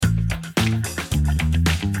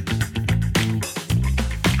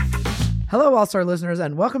Hello, All-Star listeners,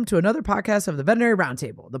 and welcome to another podcast of the Veterinary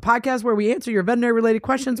Roundtable, the podcast where we answer your veterinary-related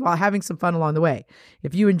questions while having some fun along the way.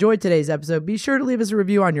 If you enjoyed today's episode, be sure to leave us a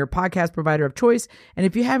review on your podcast provider of choice, and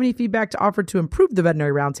if you have any feedback to offer to improve the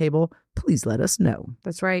Veterinary Roundtable, please let us know.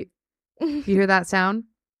 That's right. You hear that sound?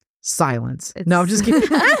 Silence. No, I'm just kidding.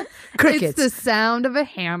 Crickets. It's the sound of a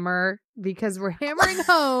hammer because we're hammering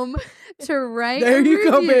home to write There a you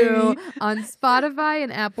go, review baby. on Spotify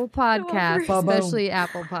and Apple Podcasts, Boom. especially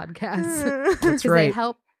Apple Podcasts. That's 'Cause right. They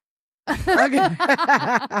help. Okay.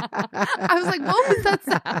 I was like, what was that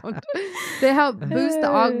sound? They help boost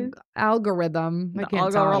the algorithm. I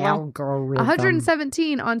can't talk. Algorithm.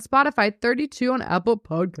 117 on Spotify, 32 on Apple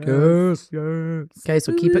Podcasts. Yes. Okay,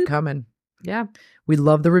 so keep it coming. Yeah, We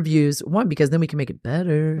love the reviews. One, because then we can make it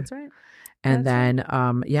better. that's right. And then,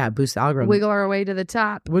 boost the algorithm. Wiggle our way to the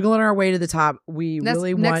top. Wiggling our way to the top. We Next-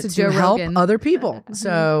 really next want to to Joe help Rogan. other people.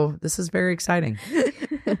 So this is very exciting.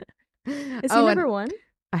 Is he number one?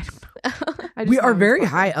 I don't know. I just We know are he's very fun.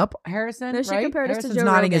 high up, Harrison. No, she right? compared us to Harrison's Joe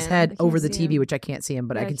nodding his Rogan. head I can't over the see TV, him. which I can't see him,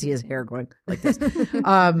 but Yeah, I I can see can't his see hair him. going like this.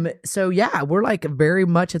 So yeah, we're like very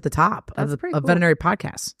much at the top That's of pretty cool. veterinary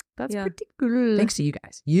podcasts. That's Yeah. pretty cool. Thanks to you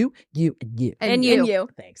guys. You, and you. And you.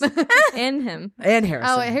 Thanks. And him. And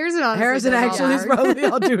Harrison. Oh, Harrison honestly Harrison does all actually is the work. probably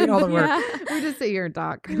all doing all the work. Yeah. We just sit here and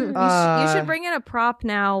talk. You should bring in a prop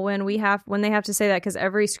now when they have to say that, because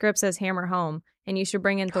every script says hammer home, and you should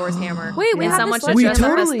bring in Thor's hammer. Wait, we and have someone this should We dress up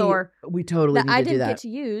as totally, Thor. we totally That need I to do didn't that. get to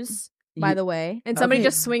use, by You- the way. And somebody Okay.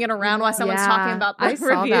 just swinging around while someone's Yeah, talking about the I saw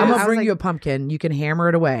that. reviews. I'm I gonna was bring like- you a pumpkin. You can hammer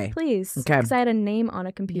it away. Please. Okay. Because I had a name on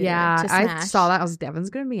a computer. Yeah, to I smash. saw that. I was Devin's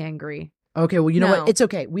gonna be angry. Okay, well, you know No. what? It's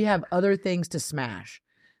okay. We have other things to smash.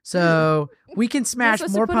 So we can smash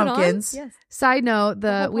supposed to more put it on? pumpkins. Yes. Side note: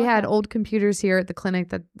 whole we had podcast. old computers here at the clinic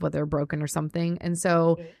that they're broken or something, and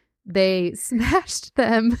so they smashed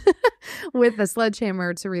them with a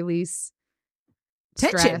sledgehammer to release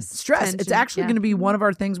Tension. Stress. It's Tension, actually yeah. going to be one of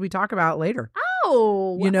our things we talk about later.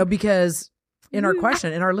 Oh. You know, because in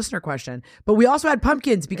our listener question, but we also had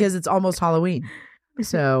pumpkins because it's almost Halloween.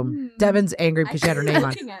 So Devin's angry because she had her name on.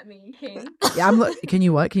 Looking at me, King. Yeah, Can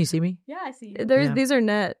you what? Can you see me? Yeah, I see you. Yeah. These are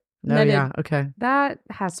net. No, Netted. yeah, okay. That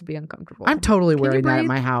has to be uncomfortable. I'm totally Can you wearing that at breathe?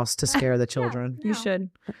 my house to scare the children. You should.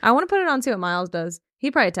 I want to put it on, see what Miles does.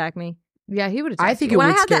 He'd probably attack me. Yeah, he would. I think it When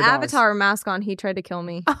I would had the scare dogs. Avatar mask on, he tried to kill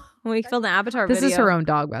me. When we filmed the Avatar This video. is her own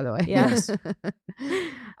dog, by the way. Yes.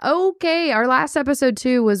 Okay, our last episode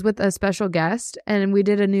too was with a special guest, and we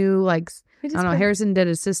did a new I don't know. Harrison did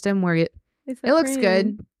a system where it looks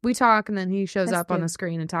good. We talk, and then he shows That's up on good. the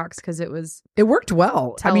screen and talks because it was. It worked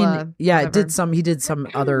well. I mean, whatever. he did some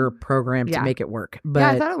other program to Yeah. make it work. But Yeah,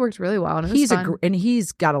 I thought it worked really well. And it was he's fun. and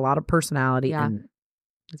he's got a lot of personality. Yeah. And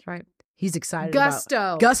That's right. he's excited Gusto.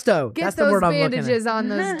 about gusto. Get That's those the word I'm looking at. bandages on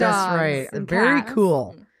those dogs. That's right. and Very cats.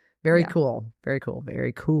 cool. Very Yeah. cool. Very cool.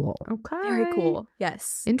 Very cool. Okay. Very cool.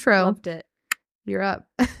 Yes. Intro. Loved it. You're up.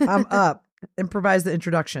 I'm up. Improvise the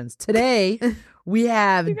introductions. Today we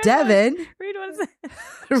have Devin, Read what is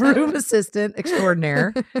it? room assistant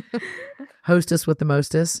extraordinaire, hostess with the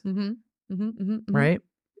mostest, Mm-hmm. Mm-hmm. Mm-hmm. right?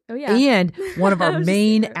 Oh, yeah. And one of I our was just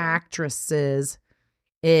main thinking about it. actresses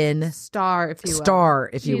in Star, if you will. Star,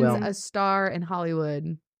 if you She's will, a star in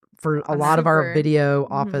Hollywood. for a lot of our Super. video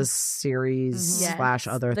Mhm. office series Yes. /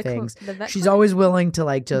 other The things. the vet She's clinic. always willing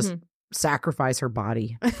to just Mhm. sacrifice her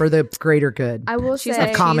body for the greater good. I will Of She's say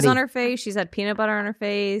had comedy. cheese on her face. She's had peanut butter on her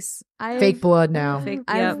face. Fake blood now. Fake,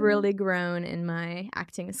 I've yep. really grown in my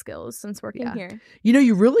acting skills since working Yeah. here. You know,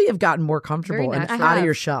 you really have gotten more comfortable Very and natural. out of have.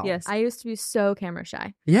 your shell. Yes. I used to be so camera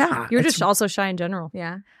shy. Yeah. You're it's- just also shy in general.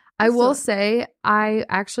 Yeah. I will So- say, I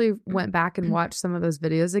actually went back and watched some of those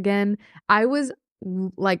videos again. I was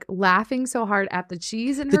laughing so hard at the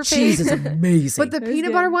cheese in the her cheese face. is amazing. But the It was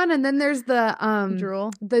peanut butter good. one, and then there's the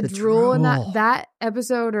Drool. the The drool, and drool. that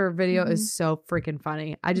episode or video Mhm. is so freaking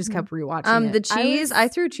funny. I just kept rewatching it. The cheese, I I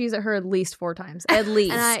was- threw cheese at her at least 4 times. At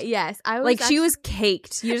least. And I was like she actually- was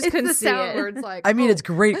caked. You just It's couldn't the see sound it. where it's like, I mean, oh. it's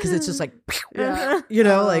great because it's just like, Yeah. you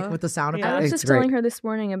know, like with the sound Yeah. effect. I was It's just great. telling her this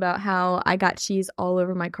morning about how I got cheese all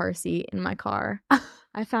over my car seat in my car.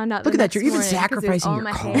 I found out. Look the at that, you're next even morning 'cause it was sacrificing all your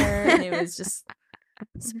my car. hair, and it was just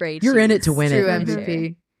sprayed. You're in it cheese. to win True it.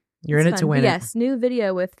 MVP. You're in It's it to fun. win it. Yes, new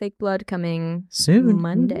video with fake blood coming Soon.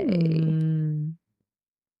 Monday. Mm.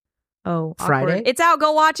 Oh, Friday? awkward. It's out.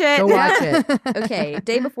 Go watch it. Go watch it. Okay,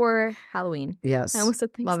 day before Halloween. Yes. I almost said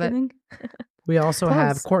Love it. Thanksgiving. We also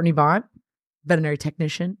have Close. Courtney Vaughn, veterinary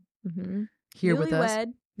technician, Mm-hmm. here with us.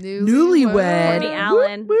 Newlywed. Newlywed. Courtney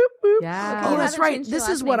Allen. Whoop, whoop, Yeah. Oh, You that's haven't right. changed your This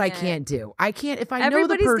is last what name I yet. can't do. I can't if I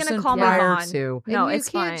Everybody's know gonna the person call me prior Vaughn. to. No, And it's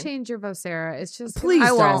you can't fine. change your Vocera. It's just Please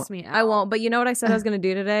gonna don't. stress me out. I won't. But you know what I said I was going to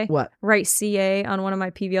do today? What? Write CA on one of my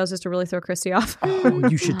PVOs just to really throw Christy off. Oh,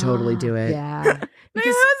 you should totally do it. Yeah.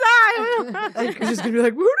 Because like, you're just gonna be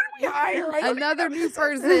like, who did we hire? I don't Another even know new this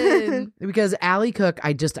person's person. name. Because Allie Cook,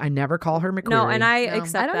 I never call her McQuarrie. No, and I No.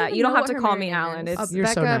 accept I don't that. even You don't know have what to her call married me name Alan. is. It's You're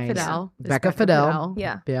so Becca nice. Fidel. It's Becca Fidel.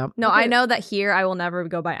 yeah. Yeah. No, I know that here I will never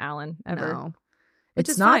go by Alan ever. No. Which It's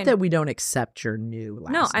is not fine. that we don't accept your new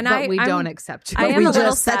last No, and name. But we I'm- don't accept you. I But am we a little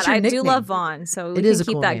just- that's sad. your I do nickname. love Vaughn, so we It can is a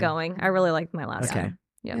keep cool that name. going. I really like my last Okay. name.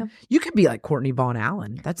 Yeah. You could be like Courtney Vaughn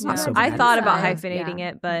Allen. That's not Yeah. so I bad. thought about Yeah. hyphenating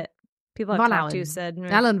it, but people I've Von talked to Allen. said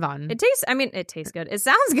Alan Vaughn. it tastes good. It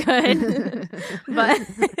sounds good. But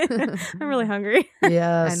I'm really hungry.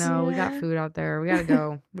 Yes. I know. We got food out there. We gotta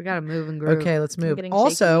go. We gotta move and groove. Okay, let's move. getting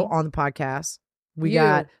Also shaky. on the podcast, we You.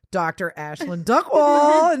 got Dr. Ashlyn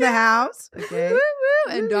Duckwall in the house. Okay.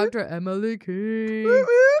 And Dr. Emily King Woo, woo.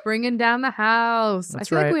 bringing down the house. That's I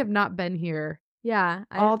feel right. like we have not been here Yeah.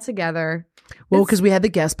 all together. Well, because we had the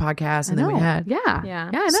guest podcast and I then we know. had Yeah. Yeah.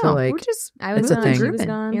 Yeah, I know. So, like, We're just I was It's a gone. thing. She was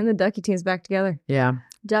gone. And the Ducky team's back together. yeah.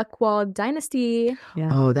 Duckwall Dynasty.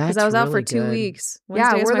 Oh, that's Because I was out for really 2 good. weeks. yeah,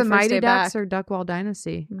 Wednesday is we're my the first Mighty day Ducks back. or Duckwall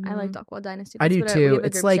Dynasty. I like Duckwall Dynasty. I That's do what too. we have a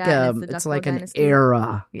It's group like chat, and it's the like Duckwall an Dynasty.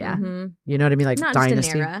 era. Yeah. Mhm. You know what I mean? Like Not dynasty.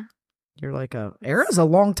 just an era. You're like a era's a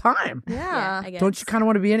long time. Yeah. I guess. Don't you kind of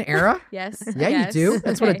want to be an era? Yes. Yeah, you yes. do.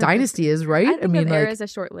 That's what a Okay. dynasty is, right? I think mean, of like eras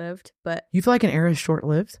as short-lived, but you feel like an era is short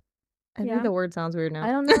lived. I Yeah. think the word sounds weird now. I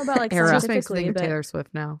don't know about like Era. It just makes me scientifically, think of but Taylor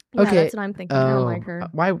Swift now. yeah, Okay. that's what I'm thinking. I don't like her.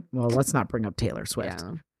 Why? Well, let's not bring up Taylor Swift.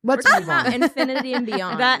 Yeah. Let's We're move talking on. about Infinity and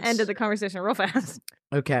Beyond. That ended the conversation real fast.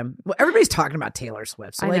 Okay. Well, everybody's talking about Taylor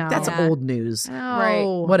Swift, so I like know. that's Yeah. old news. Right.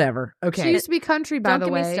 Whatever. She Okay. used to be country, by Don't the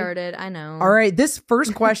get way. me started. I know. All right. This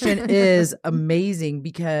first question is amazing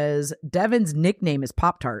because Devin's nickname is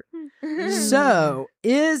Pop Tart. So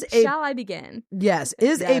is a Shall I begin? yes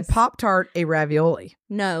is Yes. a Pop Tart a ravioli?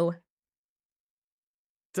 No.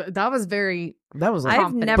 That was very. That was like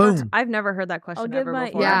Confident. I've never heard that question I'll give ever my-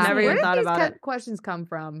 before. Yeah. I've never Where even did thought these about it. questions come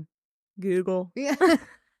from? Google. Yeah.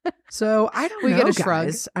 so. I don't We know, get a shrug.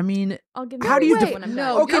 guys. I mean, I'll give How do you wait, def-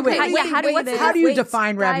 no, okay, wait, How do you wait,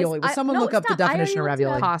 define ravioli? Will someone look up the definition of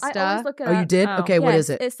ravioli? Pasta. Oh, you did? Oh. Okay, what Yes, is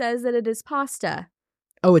it? It says that it is pasta.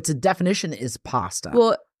 Oh, it's a definition is pasta.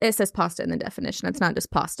 Well, it says pasta in the definition. It's not just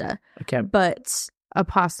pasta, okay. but A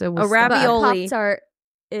pasta with A ravioli. Pop Tart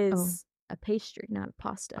is a pastry, not a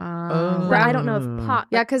pasta. Oh. But I don't know Mm. if pop.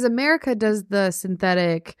 Yeah, because America does the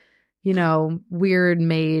synthetic, weird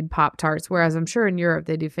made Pop Tarts, whereas I'm sure in Europe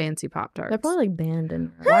they do fancy Pop Tarts. they're probably like banned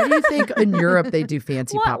in. Why do you think in Europe they do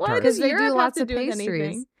fancy What- Pop why Tarts? because they Europe do have lots to of do with pastries.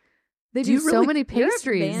 anything? They Do do you so really- many Europe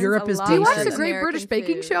pastries. bans Europe a is lot Do you watch tasty. the Great British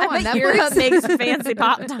Baking Show I on think Netflix? Europe makes fancy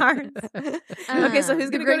Pop Tarts. Uh, Okay, so who's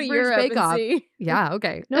The gonna go Great to British Europe Bake and Off. see? Yeah,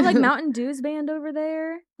 okay. No, like Mountain Dew's banned over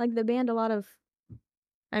there. Like they banned a lot of.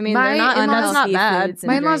 I mean, My they're not. in-laws- That's not bad. foods and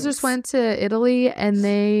My in-laws drinks. just went to Italy and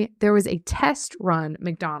there was a test run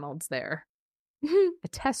McDonald's there. A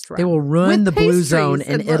test run. They will ruin With the blue pastries zone in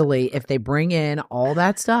and look- Italy if they bring in all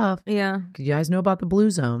that stuff. Yeah. You guys know about the blue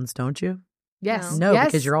zones, don't you? Yes. No, yes.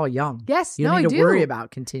 because you're all young. Yes. You no, don't I need to do. worry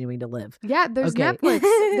about continuing to live. Yeah, there's Okay. Netflix.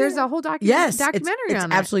 There's a whole Yes, documentary it's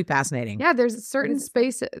on it. absolutely fascinating. Yeah, there's certain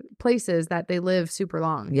places that they live super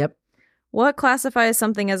long. Yep. What classifies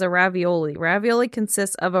something as a ravioli? Ravioli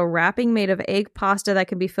consists of a wrapping made of egg pasta that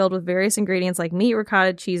can be filled with various ingredients like meat,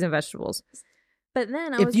 ricotta, cheese, and vegetables. But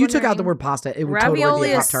then If you took out the word pasta, it would Ravioli totally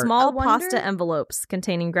be a is Pop-Tart. small I wonder- pasta envelopes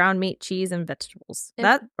containing ground meat, cheese, and vegetables. If-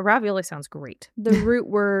 That ravioli sounds great. the root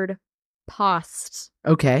word "past"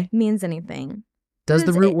 Okay. means anything. Does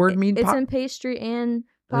the It's- root word mean It's pop? in pastry and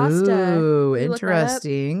pasta. Ooh, You look that up?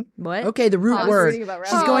 interesting. What? Okay, the root I was word. reading about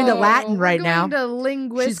She's going to Oh, Latin we're right going now. to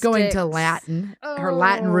linguistics. She's going to Latin. Her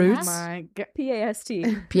Latin Oh, roots. my God.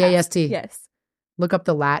 P-A-S-T. P-A-S-T. Yes. Look up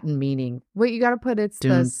the Latin meaning. Wait, you got to put it's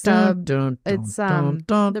Dun, the sub. dun, dun, it's, dun,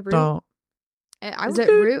 dun, the root. dun. I Is it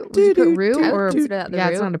root? Would you put root I would or consider that the yeah?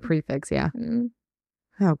 It's root. not a prefix. Yeah. Mm.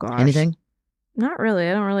 Oh gosh. Anything? Not really.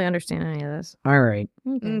 I don't really understand any of this. All right.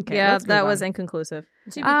 Okay, yeah, let's that move was on. inconclusive.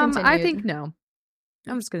 To be I continued. think no.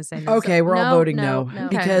 I'm just gonna say no. Okay, we're all No, voting no, no, no.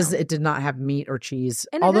 because Okay. it did not have meat or cheese.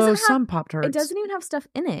 And it Although doesn't have- some Pop Tarts. It doesn't even have stuff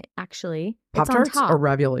in it, actually. Pop It's on Tarts top. or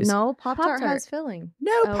raviolis? No, Pop-Tart Pop-Tart. has filling.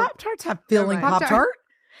 No, Oh. Pop Tarts have filling Never mind. Pop Tart.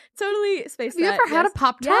 Totally spaced Have you that, ever had a yes.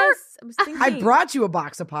 Pop-Tart? Yes, I was thinking. I brought you a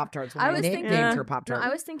box of Pop Tarts when I I, was named thinking- her Pop No, Tart. I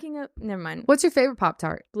was thinking of. Never mind. What's your favorite Pop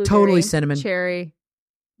Tart? Blueberry, Totally cinnamon. cherry,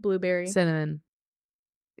 blueberry. Cinnamon.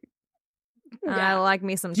 I like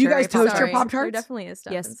me some Do you guys cherry toast your Pop-Tarts. Pop-Tarts? There definitely is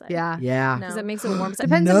stuff Yes. inside. Yeah. Yeah. Because it makes it warm.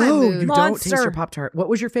 Depends on my No, mood. you don't taste Monster. your Pop-Tart. What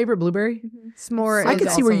was your favorite blueberry? S'more. I is can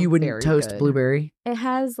see where also you wouldn't very toast good. blueberry. It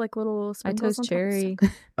has like little I sprinkles toast on top, cherry. so-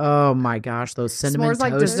 Oh my gosh, those cinnamon S'mores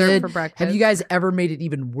like toasted. dessert for breakfast. Have you guys ever made it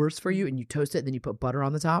even worse for you and you toast it and then you put butter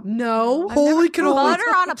on the top? No. I've Holy never cannoli.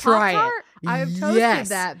 Butter on a Try Pop-Tart? it. I've toasted Yes.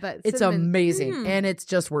 that, but It's cinnamon- amazing, and it's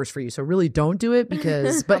just worse for you. So really, don't do it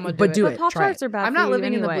because, but I'ma do do it. But Try Pop-Tarts it. are bad I'm for not you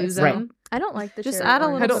living in the anyway. blue zone. Right. I don't like the Just cherry add a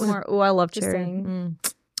orange. little bit more. Oh, I love Just cherry. saying.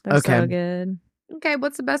 They're Okay. so good. Okay,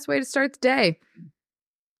 what's the best way to start the day?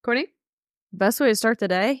 Courtney? Best way to start the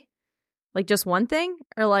day? Like just one thing?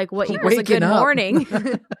 Or like what equals a Waking good up. morning?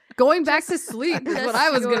 Going back to sleep is what I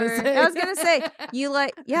was going to say. I was going to say, you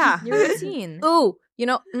like, yeah. Your routine. Ooh, I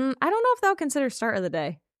don't know if that would consider start of the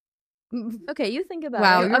day. Okay, you think about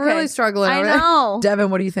Wow, it. you're Okay. really struggling I over there. know. Devin,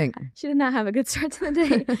 what do you think? She did not have a good start to the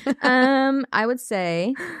day. I would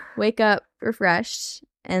say wake up refreshed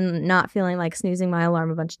and not feeling like snoozing my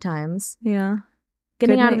alarm a bunch of times. Yeah.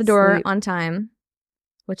 Getting Good out of the night's door sleep. on time,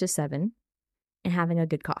 which is 7, and having a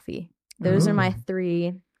good coffee. Those are my Ooh.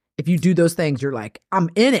 3. If you do those things, you're like, I'm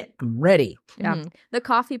in it. I'm ready. Yeah. Mhm. The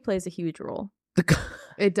coffee plays a huge role.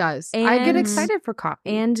 It does. I get And- excited for coffee.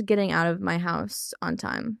 And getting out of my house on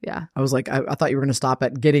time. yeah. I was like, I thought you were going to stop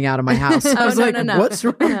at getting out of my house. I Oh, was no, like, no, no. what's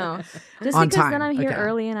wrong? No. Just On because time. then I'm here Okay.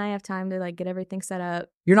 early and I have time to like get everything set up.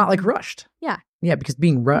 You're not like rushed. Yeah. Yeah, because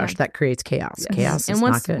being rushed, that creates chaos. Yes. Chaos And is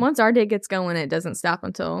once not good. once our day gets going, it doesn't stop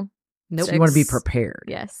until Nope. So you want to be 6. prepared.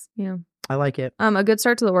 Yes. Yeah. I like it. A good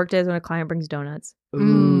start to the workday is when a client brings donuts.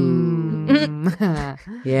 Mm.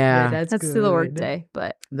 Yeah, that's That's to the work good. day,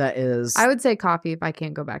 but that is. I would say coffee if I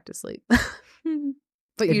can't go back to sleep.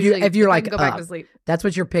 But If you- usually, if you're I like can go back up. to sleep. That's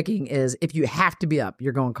what you're picking is if you have to be up,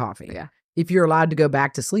 you're going coffee. Yeah. If you're allowed to go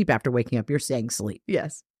back to sleep after waking up, you're saying sleep.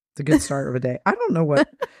 Yes. It's a good start of a day. I don't know what.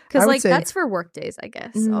 I because would like say- that's for work days, I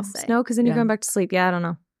guess. I'll say. No, because then you're Yeah. going back to sleep. Yeah, I don't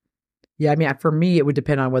know. Yeah, I mean, for me, it would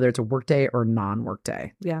depend on whether it's a work day or non-work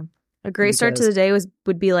day. A great start to Because- the day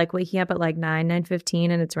would be like waking up at like 9:15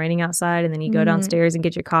 and it's raining outside, and then you go Mhm. downstairs and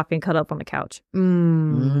get your coffee and cuddle up on the couch.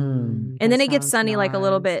 Mm. And then That it gets sounds sunny like a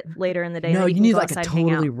little nice. bit later in the day. No, and then you can need go like a outside and hang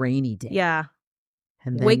totally out. rainy day. Yeah.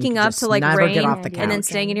 And then Waking you can up just to like never rain get off the couch. and then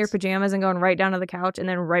staying in your pajamas and going right down to the couch and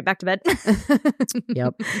then right back to bed.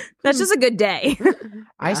 Yep. That's just a good day.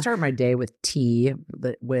 I start my day with tea.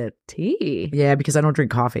 With Tea. yeah, because I don't drink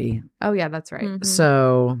coffee, Oh yeah, that's right. Mhm.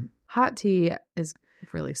 so Hot tea is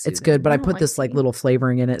really soothing. it's good. But I I don't put like this like tea. little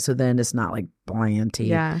flavoring in it, so then it's not like bland tea.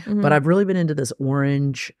 Yeah. But I've really been into this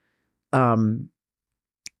orange,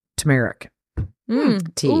 turmeric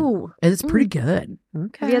tea. Ooh. And it's pretty good.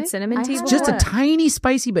 Okay. Have you had cinnamon I tea have. before? Just a Yeah. tiny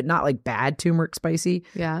spicy, but not like bad turmeric spicy.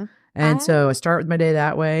 Yeah. And so I start with my day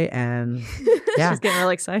that way, and yeah, She's getting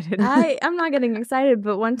really excited. I'm not getting excited,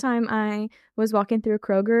 but one time I was walking through a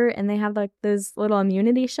Kroger and they have like those little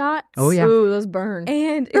immunity shots. Oh, yeah. Ooh, those burn.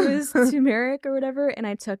 And it was turmeric or whatever, and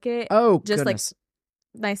I took it oh just, like, goodness.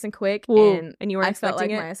 nice and quick, Whoa. and you weren't I felt like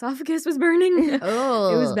expecting my it? esophagus was burning.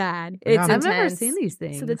 Oh. It was bad. Yeah. It's I've I've intense. never seen these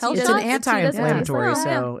things. So the tea Health It's shots- an the tea doesn't anti-inflammatory, taste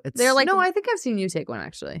well. so it's They're like- no, I think I've seen you take one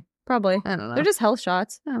actually. Probably. I don't know. They're just health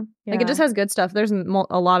shots. oh, Like it just has good stuff. There's a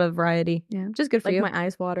lot of variety. Yeah. Just good for Like you. my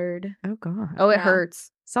eyes watered. oh god. Oh, it Yeah.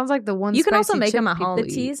 hurts. Sounds like the one. You can also spicy make chip 'em at people home. The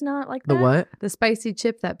eat. tea's not like the that. what? The spicy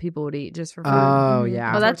chip that people would eat just for food. Oh Mhm.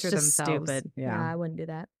 yeah. Oh, that's Torture just themselves. stupid. Yeah, yeah. I wouldn't do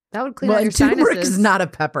that. That would clean Well, out your and turmeric sinuses. is not a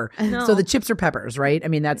pepper. No. So the chips are peppers, right? I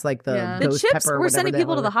mean, that's like the Yeah. The ghost chips pepper. were whatever sending that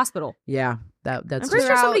people to the was. hospital. Yeah, that's I'm just pretty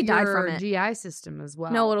sure Clear somebody out died your from it. GI system as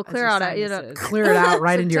well. No, it'll as clear your out, you know, sinuses. clear it out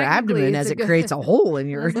right So into your technically abdomen it's as a it good- creates a hole in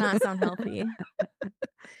your. Does not sound healthy.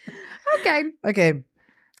 Okay. Okay.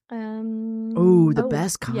 Um. Ooh, the oh,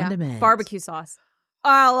 best yeah. condiment. Barbecue sauce.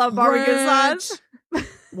 I love barbecue Ranch. sauce.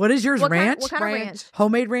 What is yours? What kind- ranch? what kind of ranch?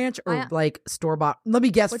 Homemade ranch or I- like store bought? Let me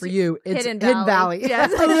guess What's for your- you. It's Hidden Hidden Valley. Valley.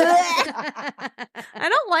 Yes. I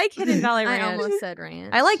don't like Hidden Valley I Ranch. almost said ranch.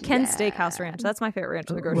 I like Ken's Yeah. Steakhouse Ranch. That's my favorite ranch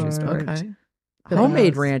in the grocery store. Okay. Good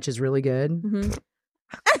Homemade ass. ranch is really good. Mhm.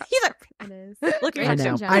 He's like, It is. Look at I Ranch know.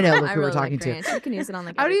 in I general. know. Look I who we're really talking like to. ranch. You can use it on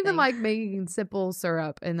like I don't even everything. like making simple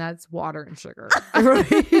syrup, and that's water and sugar.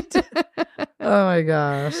 Right? Oh my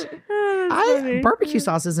gosh. funny. Barbecue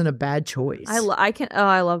sauce isn't a bad choice. I love I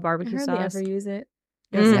barbecue hardly sauce. ever use it.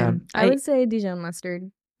 Mm. Yeah. I would say Dijon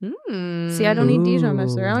mustard. See, I don't eat Dijon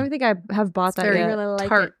mustard. I Ooh. don't even think I have bought that very yet. really like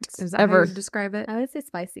tart. it. Is that Ever. how you describe it? I would say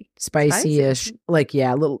spicy. Spicy-ish. Like,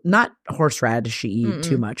 yeah, a little, not horseradishy Mm-mm.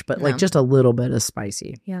 too much, but No. like just a little bit of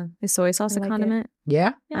spicy. Yeah. Is soy sauce I a like it. condiment?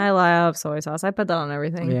 Yeah. I love soy sauce. I put that on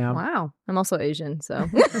everything. Yeah. Wow. I'm also Asian, so.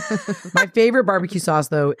 My favorite barbecue sauce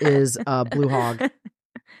though is Blue Hog.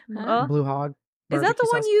 Oh. Blue Hog. Is that the barbecue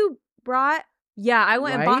one sauce. you brought Yeah, I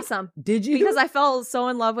went and Right? bought some Did you? because I fell so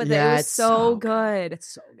in love with it. Yeah, It was it's so good.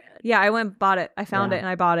 It's so good. Yeah, I went and bought it. I found Yeah. it and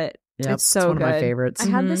I bought it. Yep, It's so one good. of my favorites. I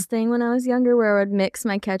had this thing when I was younger where I would mix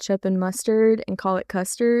my ketchup and mustard and call it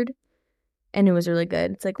custard, and it was really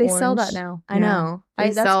good. It's like They sell orange. that now. I know.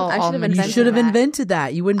 They sell I should have almond. You invented should have that. invented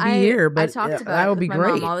that. You wouldn't be here, but I talked about that it would with be my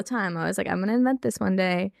great. mom all the time. I was like, I'm gonna invent this one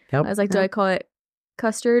day. Yep. I was like, do I call it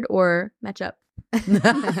custard or matchup?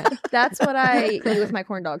 That's what I eat with my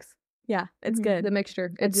corn dogs. Yeah, it's good. The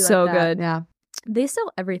mixture. I do It's like so that. good. Yeah. They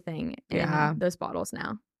sell everything in Yeah. those bottles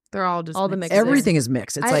now. They're all just All the mixed mixes. Everything is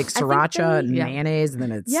mixed. It's I like think sriracha they- and Yeah. mayonnaise, and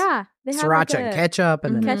then it's Yeah, they have sriracha like and a ketchup,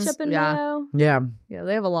 and then it's, ketchup and Yeah. mayo. yeah. Yeah,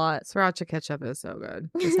 they have a lot. Sriracha ketchup is so good.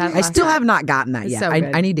 Just had it I last still night. have not gotten that It's yet. so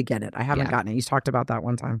good. I need to get it. I haven't Yeah. gotten it. You talked about that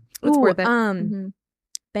one time. It's Ooh, worth it. Mhm.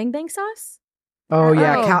 Bang bang sauce. Oh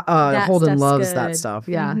yeah, Oh, that Holden stuff's loves that good. stuff.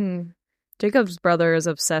 Yeah. Mhm. Jacob's brother is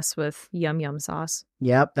obsessed with yum yum sauce.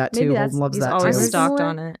 Yep, that Maybe too. that's- Holden loves He's that always too. stock- stocked Similar?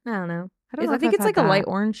 on it. I don't know. I think it's like a light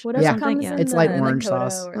orange. Whatever Yeah. comes Yeah. in It's light the orange Kodo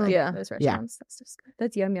sauce. or, like, Yeah. those Yeah. restaurants. That's just good.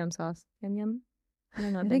 That's yum yum sauce. Yum yum. I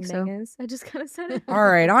don't know what I bang think so. bang is. I just kind of said it. All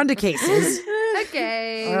right, on to cases.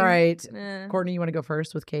 Okay. All right, Eh. Courtney, you want to go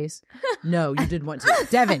first with case? No, you didn't want to.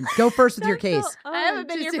 Devin, go first with your case. I haven't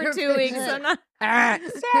been here for Just 2 your weeks, face. so I'm not.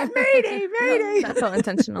 Mayday. That felt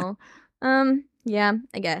intentional. Yeah,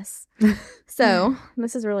 I guess. So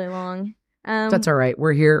this is really long. That's all right.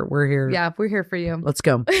 We're here. Yeah, we're here for you. Let's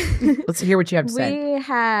go. Let's hear what you have to say. We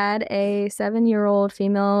had a 7-year-old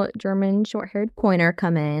female German short-haired pointer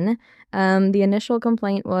come in. The initial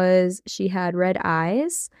complaint was she had red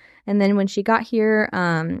eyes. And then when she got here,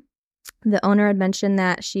 the owner had mentioned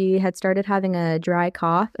that she had started having a dry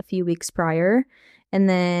cough a few weeks prior. And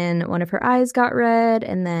then one of her eyes got red,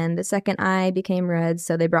 and then the second eye became red,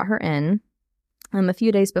 so they brought her in. A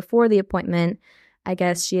few days before the appointment, I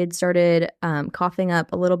guess she had started coughing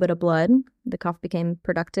up a little bit of blood. The cough became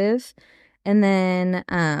productive. And then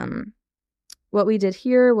what we did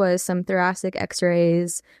here was some thoracic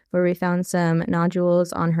x-rays where we found some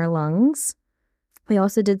nodules on her lungs. We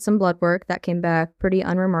also did some blood work that came back pretty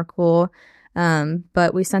unremarkable,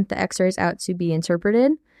 but we sent the x-rays out to be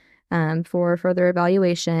interpreted for further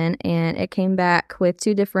evaluation, and it came back with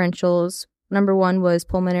 2 differentials. Number 1 was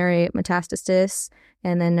pulmonary metastasis,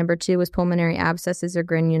 and then number 2 was pulmonary abscesses or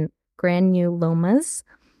granulomas.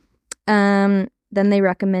 Then they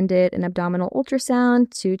recommended an abdominal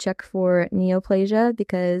ultrasound to check for neoplasia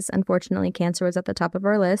because, unfortunately, cancer was at the top of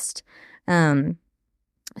our list.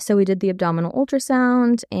 So we did the abdominal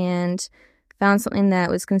ultrasound and found something that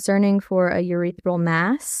was concerning for a urethral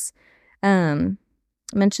mass.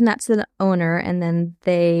 Mentioned that to the owner, and then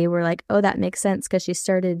they were like, oh, that makes sense because she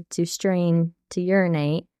started to strain to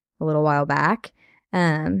urinate a little while back.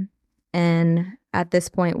 And at this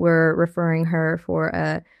point, we're referring her for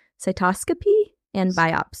a cytoscopy and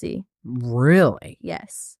biopsy. Really?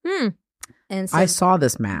 Yes. Hmm. And so I saw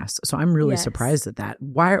this mass, so I'm really Yes. surprised at that.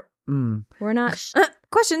 Why? we're not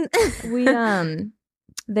Question. we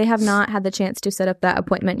they have not had the chance to set up that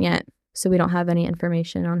appointment yet, so we don't have any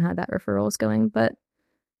information on how that referral is going, but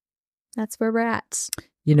that's where we're at.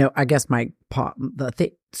 You know, I guess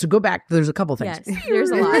so go back. There's a couple things. Yes, there's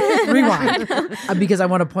a lot. Rewind. Because I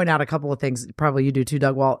want to point out a couple of things. Probably you do too,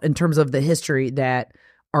 Doug. Well, in terms of the history that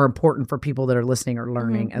are important for people that are listening or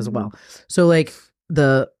learning as well. So, like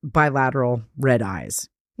the bilateral red eyes,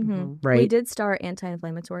 Mhm. right? We did start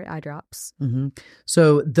anti-inflammatory eye drops. Mm-hmm.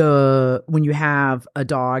 So when you have a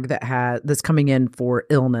dog that's coming in for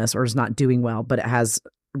illness or is not doing well, but it has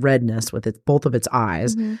redness with both of its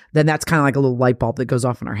eyes, Mhm. then that's kind of like a little light bulb that goes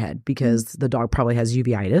off in our head because the dog probably has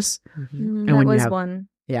uveitis. And when that you was have- one.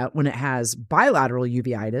 Yeah, when it has bilateral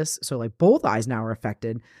uveitis, so like both eyes now are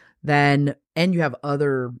affected, and you have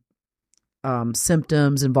other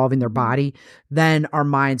symptoms involving their body, then our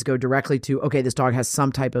minds go directly to, okay, this dog has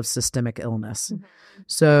some type of systemic illness.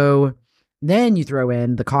 So then you throw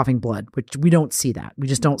in the coughing blood, which we don't see that. We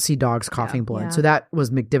just don't see dogs coughing blood. Yeah. So that was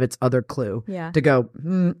McDivitt's other clue Yeah. to go,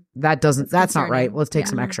 that's not right. concerning. Let's take Yeah.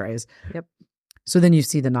 some x-rays. Yep. So then you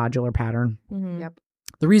see the nodular pattern. Mhm. Yep.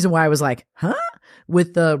 The reason why I was like,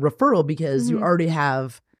 with the referral, because you Mhm. already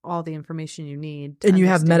have, All the information you need. to and you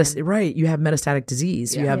have understand. you have metastatic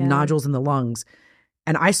disease. You Yeah. have Yeah. nodules in the lungs.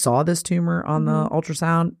 And I saw this tumor on the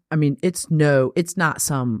ultrasound. I mean, it's not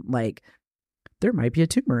some like, there might be a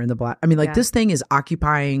tumor in the bladder. I mean, like Yeah. this thing is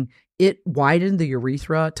occupying, it widened the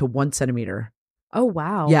urethra to 1 centimeter. Oh,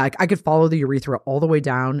 wow. Yeah, I could follow the urethra all the way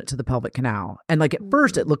down to the pelvic canal. And like at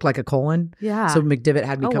first it looked like a colon. Yeah. So McDivitt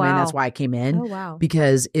had me Oh, come in. wow. That's why I came in. Oh, wow.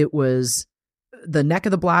 Because it was the neck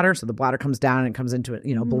of the bladder. So the bladder comes down and it comes into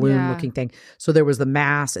a, balloon looking thing. So there was the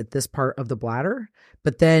mass at this part of the bladder,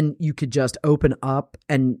 but then you could just open up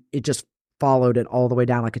and it just followed it all the way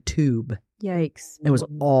down like a tube. Yikes. It was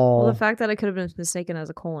all. Well, the fact that it could have been mistaken as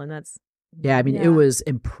a colon, that's. Yeah, I mean, it was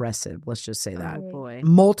impressive. Let's just say that. Oh, boy.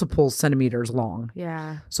 Multiple centimeters long.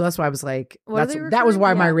 Yeah. So that's why I was like, What that was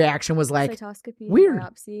why my reaction was like, cytoscopy, weird.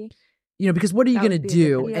 biopsy. because what are you going to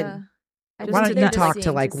do? Yeah. And why don't you talk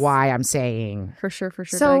to like why I'm saying? For sure.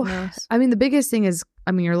 So, diagnose. I mean, the biggest thing is,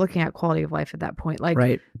 you're looking at quality of life at that point. Like,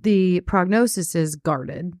 Right. the prognosis is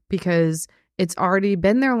guarded because it's already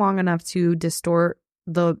been there long enough to distort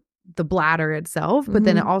the bladder itself, but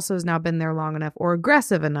then it also has now been there long enough or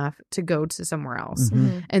aggressive enough to go to somewhere else.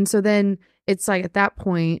 And so then it's like at that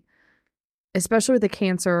point, especially with the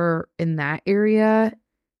cancer in that area,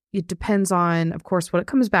 it depends on, of course, what it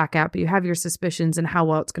comes back at, but you have your suspicions and how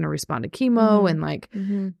well it's going to respond to chemo and like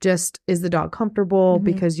just is the dog comfortable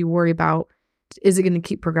because you worry about, is it going to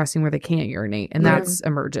keep progressing where they can't urinate? And that's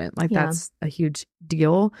emergent. Like that's a huge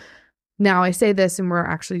deal. Now I say this and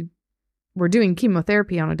we're doing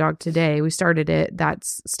chemotherapy on a dog today. We started it.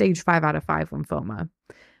 That's stage 5 out of 5 lymphoma.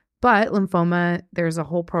 But lymphoma, there's a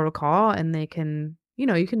whole protocol and they can,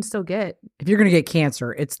 you can still get. If you're going to get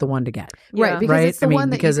cancer, it's the one to get. Right. Because it's the one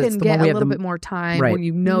that you can get a little bit more time Right. where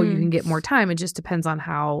you can get more time. It just depends on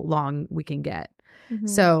how long we can get.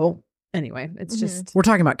 So anyway, it's just. We're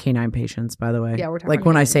talking about canine patients, by the way. Yeah, we're talking like about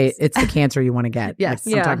when canines. I say it's the cancer you want to get. Yes.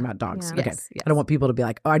 Like, I'm talking about dogs. Yeah. Okay. Yes. I don't want people to be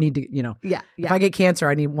like, oh, I need to, Yeah. if I get cancer,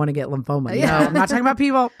 I want to get lymphoma. Yeah. No, I'm not talking about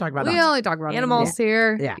people. I'm talking about We dogs. only talk about Animals. animals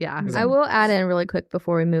here. Yeah. Yeah. I will add in really quick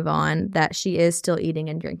before we move on that she is still eating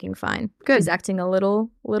and drinking fine. Good. She's acting a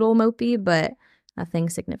little mopey, but nothing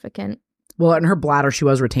significant. Well, in her bladder, she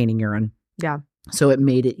was retaining urine. Yeah. So it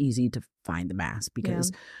made it easy to find the mass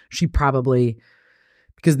because she probably,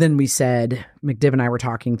 because then we said, McDiv and I were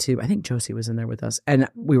talking to, I think Josie was in there with us, and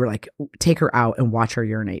we were like, take her out and watch her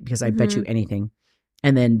urinate because I bet you anything.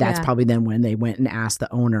 And then that's probably then when they went and asked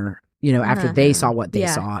the owner, after they saw what they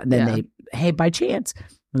saw, and then hey, by chance.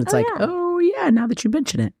 And it's oh yeah, now that you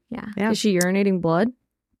mention it. Yeah. Is she urinating blood?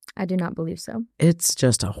 I do not believe so. It's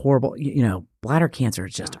just a horrible, bladder cancer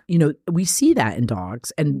is just, we see that in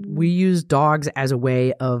dogs, and we use dogs as a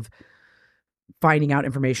way of finding out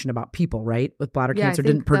information about people, right? With bladder cancer.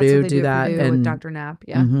 Didn't Purdue do that? And with Dr. Knapp.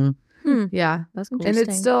 Yeah. Yeah. That's cool. And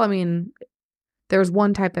it's still, there's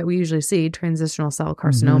one type that we usually see, transitional cell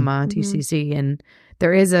carcinoma, TCC, and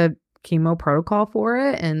there is a chemo protocol for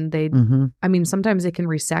it. And they, sometimes they can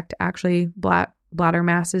resect actually bladder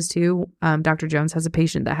masses too. Dr. Jones has a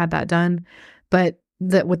patient that had that done, but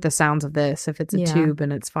with the sounds of this, if it's a tube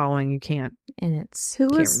and it's following, you can't. And it's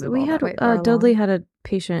we had Dudley had a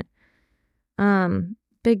patient,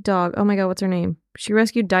 big dog. Oh my God, what's her name? She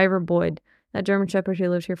rescued Diver Boyd, that German Shepherd who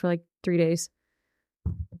lived here for like 3 days.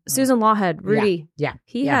 Susan Lawhead, Rudy. Yeah.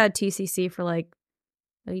 He had TCC for like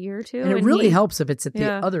a year or two. And it really helps if it's at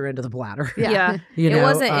the other end of the bladder. Yeah. It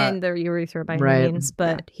wasn't in the urethra by any means,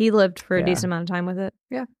 but he lived for a decent amount of time with it.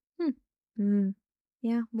 Yeah.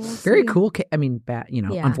 Yeah. We'll Very see. cool.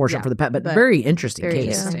 Unfortunate for the pet, but very interesting very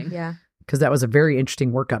case. interesting. Yeah. Because that was a very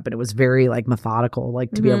interesting workup, and it was very like methodical,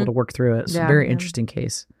 like to be able to work through it. It's a very interesting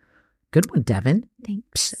case. Good one, Devin.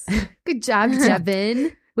 Thanks. Good job,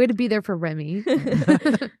 Devin. Way to be there for Remy.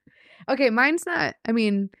 Okay, mine's not,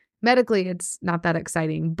 medically it's not that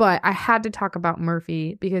exciting, but I had to talk about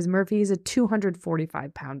Murphy because Murphy is a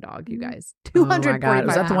 245-pound dog, you guys. 245 Oh my God.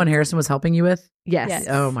 Was that the one Harrison was helping you with? Yes.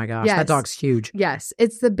 Oh my gosh. Yes. That dog's huge. Yes.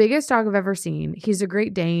 It's the biggest dog I've ever seen. He's a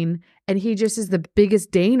Great Dane, and he just is the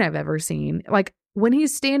biggest Dane I've ever seen. Like when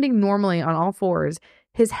he's standing normally on all fours,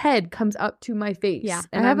 his head comes up to my face. Yeah.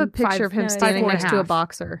 And I have I'm a picture of him standing next to a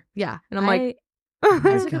boxer. Yeah. And I'm like, I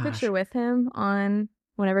took a gosh. picture with him on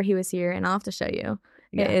whenever he was here, and I'll have to show you.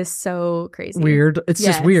 Yeah. It is so crazy. Weird. It's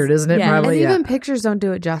just Yes. weird, isn't it? Yes. Probably. And even pictures don't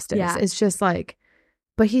do it justice. Yeah. It's just like,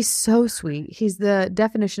 but he's so sweet. He's the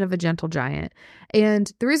definition of a gentle giant.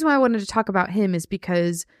 And the reason why I wanted to talk about him is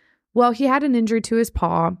because, well, he had an injury to his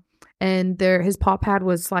paw, and his paw pad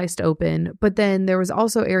was sliced open, but then there was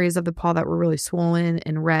also areas of the paw that were really swollen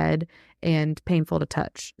and red and painful to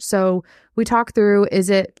touch. So we talked through, is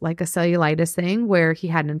it like a cellulitis thing where he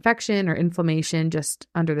had an infection or inflammation just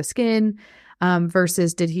under the skin,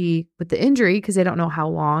 versus did he, with the injury, because they don't know how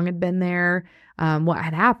long had been there, what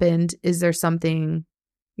had happened, is there something,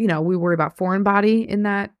 we worry about foreign body in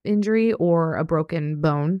that injury or a broken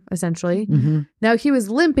bone, essentially. Now, he was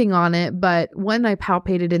limping on it, but when I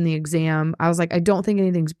palpated in the exam, I was like, I don't think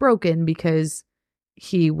anything's broken because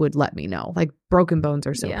he would let me know. Like broken bones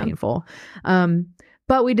are so painful. But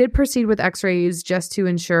But we did proceed with x-rays just to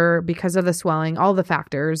ensure, because of the swelling, all the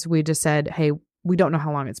factors. We just said, hey, we don't know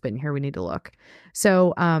how long it's been here. We need to look.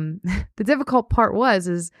 So the difficult part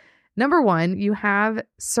is number one, you have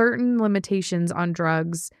certain limitations on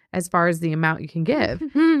drugs as far as the amount you can give.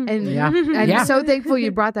 And I'm so thankful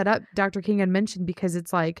you brought that up, Dr. King had mentioned, because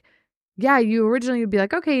it's like, yeah, you originally would be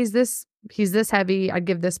like, okay, he's this heavy. I'd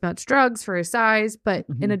give this much drugs for his size. But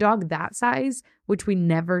in a dog that size, which we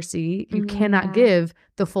never see, you cannot give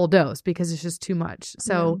the full dose because it's just too much.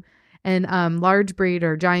 So, and large breed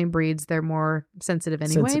or giant breeds, they're more sensitive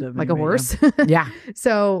anyway, like a horse. Yeah.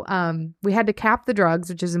 So we had to cap the drugs,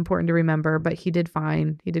 which is important to remember, but he did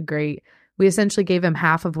fine. He did great. We essentially gave him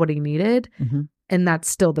half of what he needed, and that's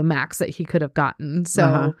still the max that he could have gotten.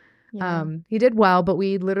 So he did well, but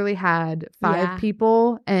we literally had 5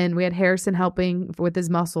 people, and we had Harrison helping with his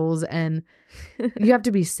muscles, and you have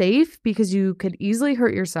to be safe because you could easily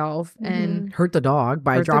hurt yourself and hurt the dog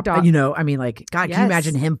by dropping, you know, I mean, like, God, can you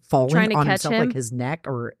imagine him falling on himself, like his neck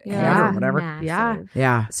or head or whatever? Massive.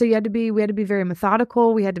 Yeah. So we had to be very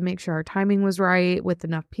methodical. We had to make sure our timing was right with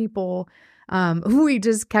enough people. We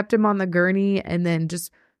just kept him on the gurney and then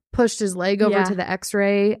just pushed his leg over to the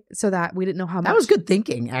x-ray so that we didn't know how much. That was good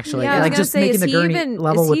thinking, actually. Yeah, like just making the gurney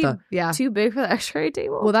level with the. Yeah. Too big for the x-ray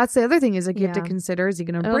table? Well, that's the other thing is like you have to consider, is he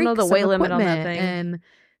going to break the weight limit on that thing? And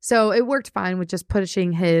so it worked fine with just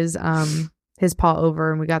pushing his paw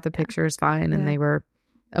over, and we got the pictures fine and they were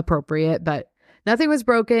appropriate, but nothing was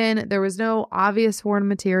broken. There was no obvious foreign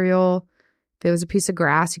material. There was a piece of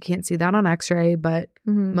grass. You can't see that on x-ray, but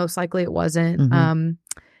most likely it wasn't.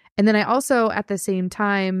 And then I also, at the same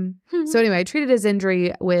time, so anyway, I treated his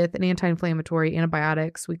injury with an anti-inflammatory,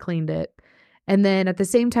 antibiotics. We cleaned it. And then at the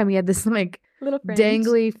same time, he had this like little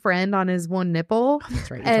dangly friend on his one nipple.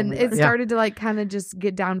 That's right. And it started to like kind of just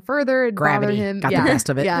get down further and bother him. Got the best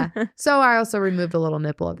of it. Yeah. So I also removed a little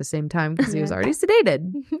nipple at the same time because he was already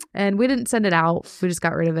sedated. And we didn't send it out. We just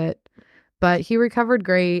got rid of it. But he recovered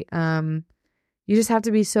great. You just have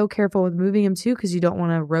to be so careful with moving him too, because you don't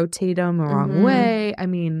want to rotate him the wrong way. I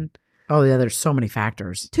mean, oh yeah, there's so many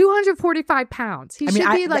factors. 245 pounds. He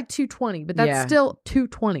should be like 220, but that's still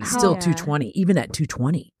 220. Still 220, even at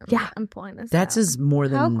 220. Yeah, I'm pulling this. That's out. is more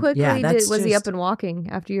than. How quickly was he just- up and walking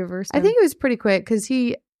after you reversed him? I think it was pretty quick because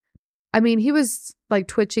he was like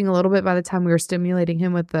twitching a little bit by the time we were stimulating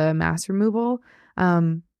him with the mass removal.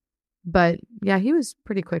 But yeah, he was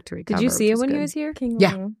pretty quick to recover. Did you see him when he good. was here?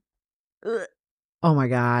 Yeah. Oh my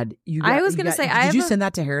God! I was gonna say, did you send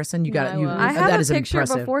that to Harrison? You got it. I have that a is picture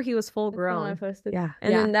impressive. before he was full grown. Yeah,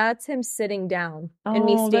 And then that's him sitting down and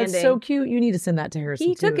me standing. That's so cute. You need to send that to Harrison.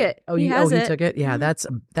 He took it. Oh, He he has it. took it. Yeah, that's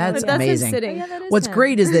That's amazing. him sitting. What's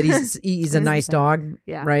great is that he's a nice dog.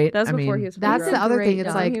 Yeah. Right. That's before he was. That's the other thing.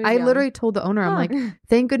 It's like I literally told the owner, I'm like,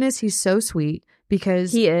 thank goodness he's so sweet.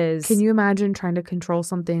 Because he is. Can you imagine trying to control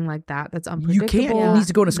something like that? That's unpredictable. You can't. It needs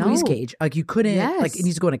to go in a squeeze cage. Like you couldn't. Like it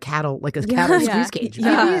needs to go in a cattle squeeze cage. You'd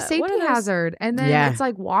be a safety hazard. And then it's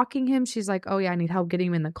like walking him. She's like, oh yeah, I need help getting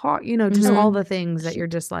him in the car. You know, just all the things that you're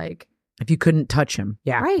just like. If you couldn't touch him,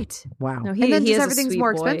 right. Wow. No, and then just everything's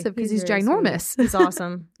more expensive because he's ginormous. He's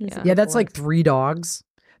awesome. Yeah, that's like 3 dogs.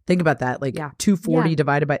 Think about that. Like 240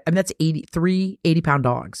 divided by. I mean, that's 80-pound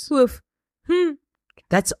dogs. Woof.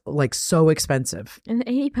 That's like so expensive. And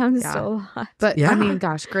 80 pounds is still a lot. But I mean,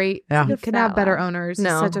 gosh, great. Yeah. You can have better owners.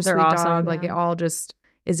 No, Such a they're sweet awesome. dog. Like it all just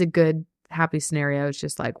is a good, happy scenario. It's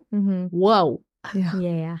just like, whoa.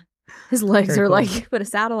 Yeah. His legs Very are cool. like. Put a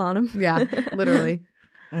saddle on him. Yeah, literally.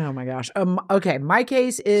 Oh my gosh. Okay, my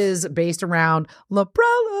case is based around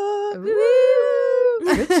Librela.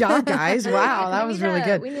 Good job, guys. Wow, that was really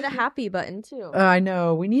good. We need a happy button too. I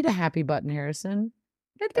know. We need a happy button, Harrison.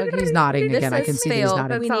 Oh, he's nodding This again. I says can see that he's fail, nodding.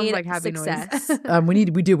 but we Sounds need like happy noise. success.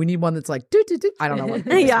 We need one that's like doo, doo, doo. I don't know what.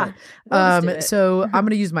 Yeah. We'll just do it. So I'm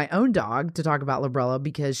going to use my own dog to talk about Librela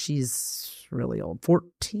because she's really old.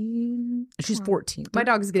 14. She's 14. My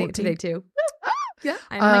dog's getting it 14. today too.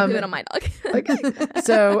 I might do it on my dog. Okay.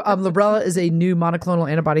 So Librela is a new monoclonal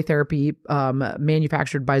antibody therapy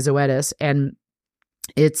manufactured by Zoetis, and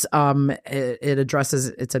it's it addresses,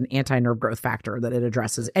 it's an anti-nerve growth factor that it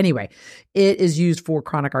addresses. Anyway, it is used for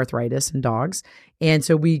chronic arthritis in dogs, and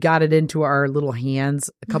so we got it into our little hands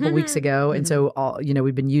a couple weeks ago, and so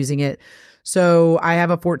we've been using it. So I have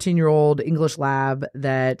a 14-year-old English lab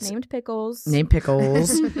that Named Pickles.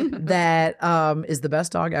 that is the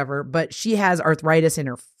best dog ever, but she has arthritis in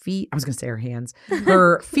her feet. I was going to say her hands,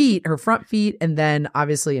 her feet, her front feet, and then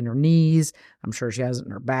obviously in her knees. I'm sure she has it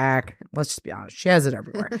in her back. Let's just be honest. She has it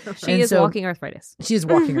everywhere. She is walking arthritis. She is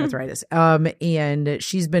walking arthritis. And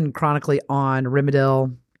she's been chronically on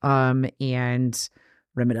Rimadyl, and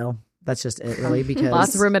Rimadyl. That's just it, really, because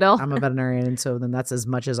Lots of Rimadyl. I'm a veterinarian, and so then that's as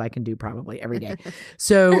much as I can do probably every day.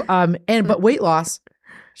 So, but weight loss,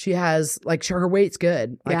 she has like her weight's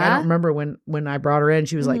good. Like I Yeah? don't remember when I brought her in,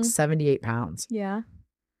 she was like Mhm. 78 pounds. Yeah.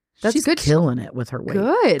 That's She's good. killing it with her weight.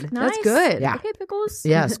 Good. Nice. That's good. Yeah. Okay, Pickles.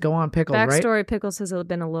 Yes, go on, Pickle, right? Backstory: Pickles has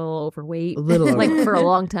been a little overweight, A little like over- for a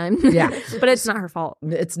long time. Yeah. but it's not her fault.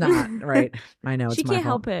 It's not, right? I know, it's She my can't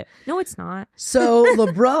fault. help it. No, it's not. So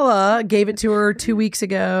Librela gave it to her 2 weeks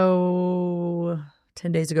ago,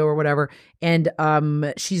 10 days ago or whatever. And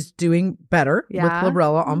she's doing better Yeah. with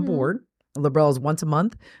Librela on Mhm. board. Librela is once a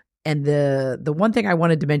month. And the one thing I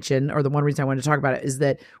wanted to mention, or the one reason I wanted to talk about it, is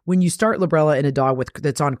that when you start Librela in a dog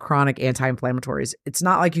that's on chronic anti-inflammatories, it's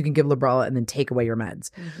not like you can give Librela and then take away your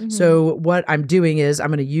meds. Mhm. So what I'm doing is I'm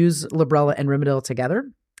going to use Librela and Rimadyl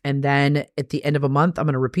together. And then at the end of a month, I'm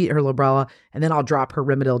going to repeat her Librela, and then I'll drop her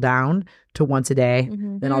Rimadyl down to once a day.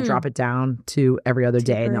 Mhm. Then I'll drop it down to every other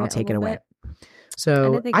day, and Taper then I'll it a take it little away. bit.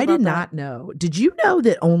 So didn't think I did about not know. Did you know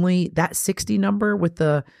that only that 60 number with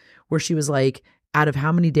where she was like, out of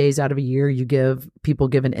how many days out of a year people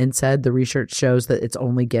give an NSAID, the research shows that it's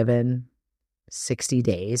only given 60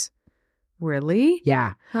 days. Really?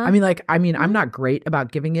 Yeah. Huh? I'm not great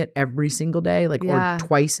about giving it every single day, Yeah. or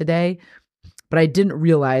twice a day, but I didn't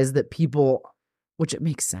realize that people, which it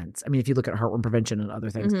makes sense. I mean, if you look at heartworm prevention and other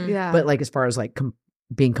things, Mhm. Yeah. but like as far as like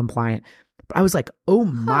being compliant, I was like, oh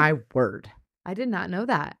my word. I did not know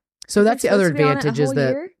that. So that's the They're other supposed to be on it a advantage is whole that,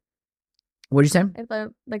 year? what'd you say? If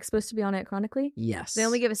they're like supposed to be on it chronically. Yes. They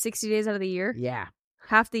only give us 60 days out of the year, Yeah.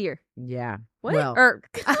 half the year. Yeah. What? Well, Or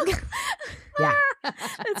yeah.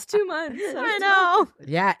 that's 2 months. I know.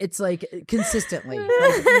 Yeah. It's like consistently.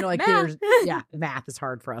 Math. Math is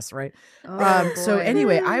hard for us, right? Oh, So boy.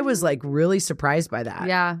 anyway, I was like really surprised by that.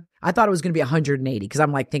 Yeah. I thought it was going to be 180 because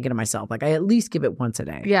I'm like thinking to myself, like I at least give it once a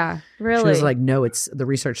day. Yeah. Really? She was like, no, the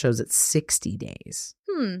research shows it's 60 days.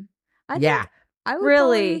 I Yeah. think I would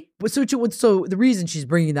Really? So the reason she's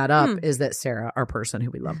bringing that up Hmm. is that Sarah, our person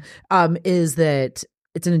who we love, is that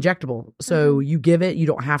it's an injectable. So you give it, you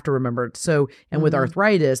don't have to remember it. So, and with Mhm.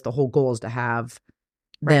 arthritis, the whole goal is to have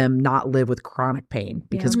them not live with chronic pain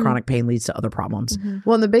because Yeah. chronic pain leads to other problems. probably.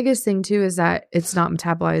 Well, and the biggest thing too is that it's not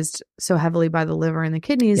metabolized so heavily by the liver and the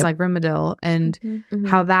kidneys Yep. like Rimadyl, and Mhm.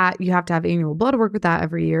 how that you have to have annual blood work with that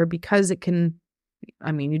every year because it can.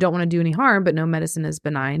 I mean, you don't want to do any harm, but no medicine is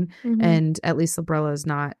benign, Mhm. and at least Librela is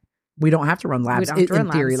not. We don't have to run labs don't have to in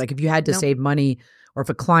run theory. labs. Like if you had to Nope. save money, or if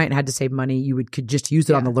a client had to save money, you could just use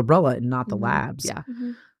it on Yeah. the Librela and not the Mhm. labs. Yeah.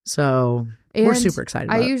 Mhm. So we're And super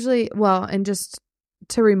excited I about it. usually and just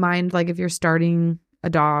to remind, like if you're starting a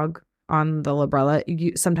dog on the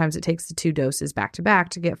Librela, sometimes it takes the 2 doses back to back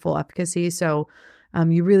to get full efficacy. So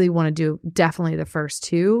you really want to do definitely the first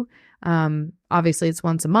 2. Obviously, it's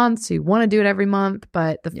once a month, so you want to do it every month.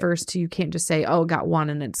 But the Yep. first 2, you can't just say, "Oh, got one,"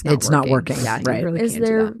 and it's not. It's not working, Yeah, you right. really Is can't do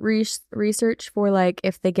there that. research for like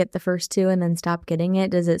if they get the first 2 and then stop getting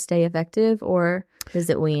it, does it stay effective or does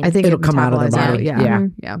it wean? I think It'll it come out of the metabolizes body. Yeah, Yeah.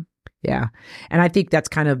 Mhm. yeah. Yeah. And I think that's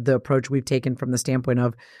kind of the approach we've taken from the standpoint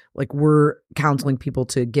of like we're counseling people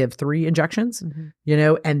to give 3 injections,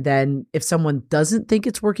 Mhm. and then if someone doesn't think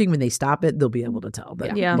it's working when they stop it, they'll be able to tell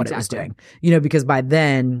them Yeah, what it was exactly. doing, because by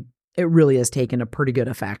then it really has taken a pretty good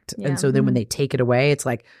effect. Yeah. And so then when Mhm. they take it away, it's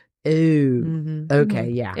like, ooh, Mhm. okay,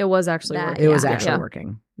 yeah, It was actually That- working. it was yeah. actually Yeah.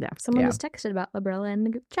 working. Someone Yeah. just texted about Librela in the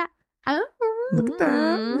group chat. Oh, Look at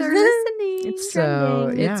that. they're listening. It's so,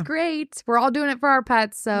 trending. yeah. It's great. We're all doing it for our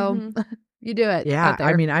pets, so you do it. Yeah. out there.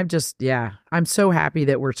 I mean, I'm so happy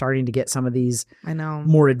that we're starting to get some of these I know.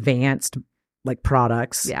 more advanced like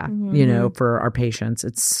products. Yeah. Mhm. For our patients.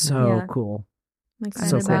 It's so Yeah. cool. I'm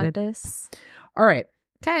So excited cool. about this. All right.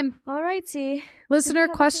 Okay. All righty. Listener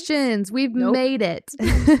have questions. We've Nope. made it.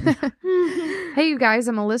 Hey, you guys,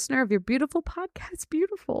 I'm a listener of your beautiful podcast.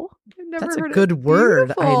 Beautiful. I've never That's a heard good it.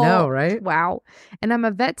 word. I Beautiful. know, right? Wow. And I'm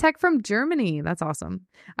a vet tech from Germany. That's awesome.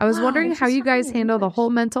 I was Wow, wondering she's how you talking guys in handle the English. whole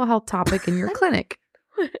mental health topic in your clinic.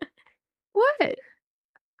 What?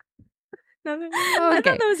 I Okay. thought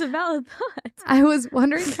that was a valid thought. I was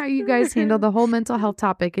wondering how you guys handle the whole mental health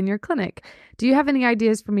topic in your clinic. Do you have any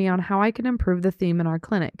ideas for me on how I can improve the theme in our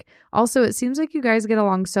clinic? Also, it seems like you guys get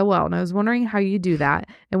along so well, and I was wondering how you do that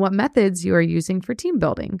and what methods you are using for team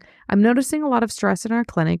building. I'm noticing a lot of stress in our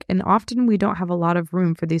clinic, and often we don't have a lot of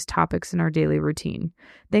room for these topics in our daily routine.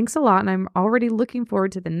 Thanks a lot, and I'm already looking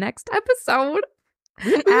forward to the next episode I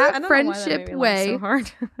don't know why that at made Friendship me laugh Way. so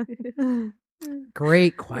hard.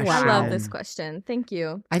 Great question. I love this question. Thank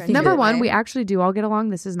you. I think Number that- one, we actually do all get along.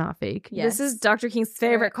 This is not fake. Yes. This is Dr. King's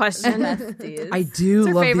favorite question. Besties. I do It's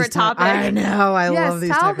her love favorite these topics. topic. I know. I Yes, love these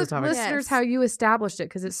tell types the of topics. listeners Yes. how you established it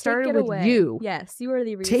because it started Take it with away. you. Yes, you are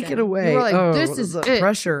the reason. Take it away. You were like, oh, this is the it.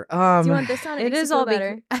 pressure. Do you want this on? It makes is you feel all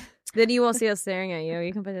better. Then you won't see us staring at you.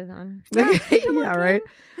 You can put this on. yeah, right.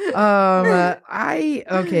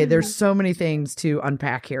 There's so many things to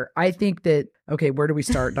unpack here. I think that where do we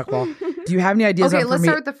start, Duckwall? Do you have any ideas? Okay, for let's me?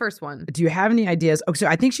 start with the first one. Do you have any ideas? Okay, so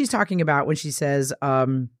I think she's talking about when she says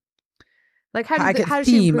Like how I does can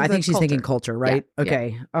she theme. improve I think the she's thinking culture, right? Yeah,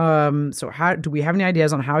 Okay. So how do we have any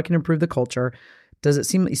ideas on how I can improve the culture? It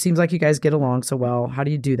seems like you guys get along so well. How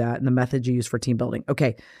do you do that? And the methods you use for team building.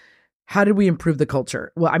 Okay. How did we improve the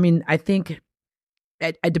culture? Well, I mean, I think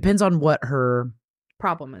it depends on what her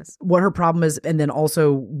problem is. And then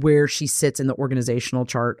also where she sits in the organizational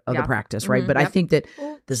chart of the Yeah. practice, right? Mhm. But I Yep. think that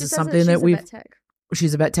Well, this she is says something that she's a we've vet tech.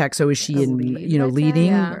 she's a vet tech, so is she A in lead. Vet tech, leading,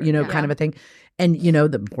 yeah. kind of a thing. And the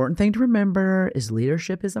important thing to remember is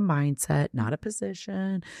leadership is a mindset, not a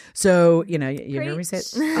position. So you hear me say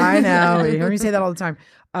it. Preach. I know, you hear me say that all the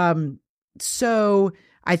time. So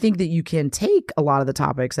I think that you can take a lot of the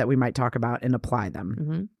topics that we might talk about and apply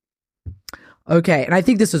them. Mhm. Okay. And I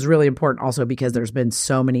think this is really important also because there's been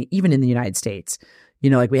so many, even in the United States,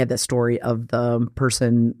 like we had that story of the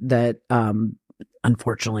person that,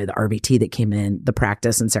 unfortunately, the RVT that came in the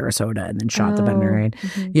practice in Sarasota and then shot the veterinarian,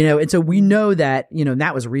 and so we know that, and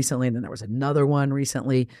that was recently. And then there was another one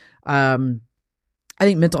recently. I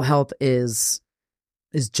think mental health is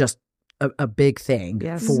just a big thing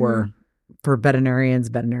Yes. for veterinarians,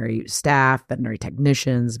 veterinary staff, veterinary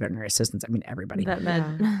technicians, veterinary assistants. I mean, everybody Vet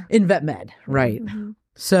med. in vet med, right? Mhm.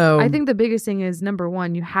 So I think the biggest thing is number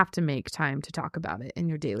one, you have to make time to talk about it in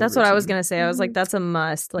your daily That's what I was routine. going to say. I was like, that's a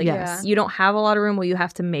must. Like, Yes. you don't have a lot of room. Well, you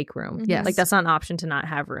have to make room. Yes. Like, that's not an option to not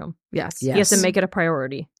have room. Yes. Yeah. You have to Yes. make it a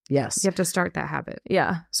priority. yes. You have to start that habit.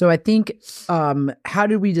 Yeah. So I think how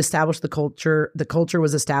did we establish the culture? The culture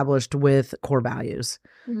was established with core values.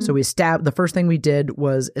 Mhm. So the first thing we did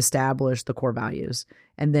was establish the core values.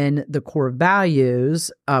 And then the core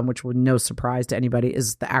values, which was no surprise to anybody,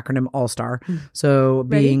 is the acronym ALL-STAR. So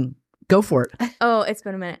Ready? go for it. Oh, it's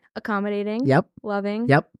been a minute. Accommodating. Yep. Loving.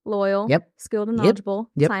 Yep. Loyal. Yep. Skilled and Yep. knowledgeable.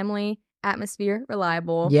 Yep. Timely. Atmosphere.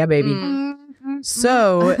 Reliable. Yeah, baby. Mm.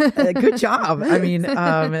 So good job. I mean,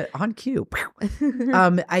 on cue.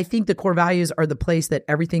 I think the core values are the place that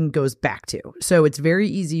everything goes back to. So it's very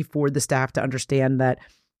easy for the staff to understand that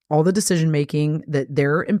all the decision making that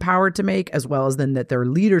they're empowered to make, as well as then that their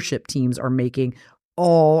leadership teams are making,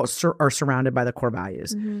 all are surrounded by the core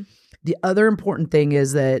values. Mhm. The other important thing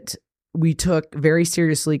is that we took very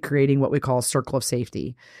seriously creating what we call a circle of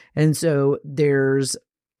safety. And so there's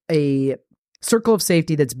a circle of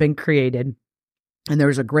safety that's been created. And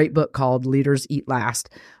there's a great book called Leaders Eat Last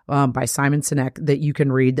by Simon Sinek that you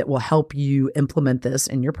can read that will help you implement this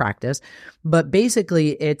in your practice. But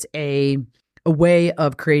basically, it's a way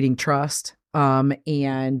of creating trust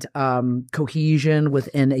and cohesion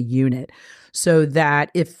within a unit. So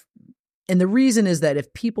that the reason is that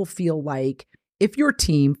if people feel like, if your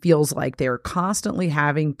team feels like they're constantly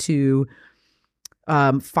having to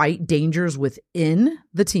fight dangers within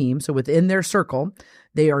the team, so within their circle,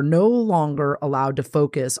 they are no longer allowed to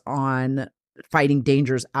focus on fighting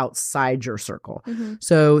dangers outside your circle. Mhm.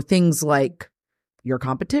 So things like your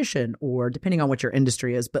competition, or depending on what your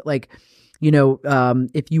industry is, but like,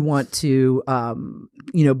 if you want to,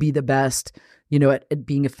 be the best, at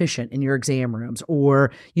being efficient in your exam rooms,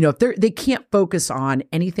 or, if they can't focus on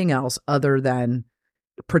anything else other than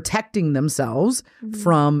protecting themselves Mhm.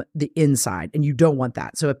 from the inside. And you don't want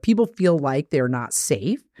that. So if people feel like they're not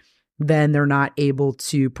safe, then they're not able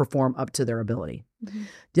to perform up to their ability. Mhm.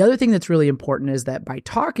 The other thing that's really important is that by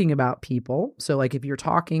talking about people, so like if you're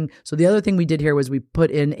talking, so the other thing we did here was we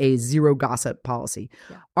put in a zero gossip policy.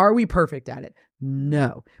 Yeah. Are we perfect at it?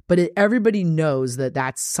 No, but everybody knows that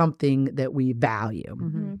that's something that we value.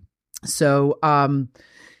 Mhm. So, and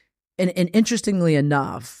interestingly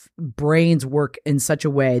enough, brains work in such a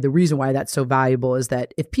way. The reason why that's so valuable is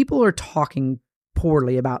that if people are talking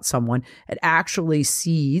poorly about someone, it actually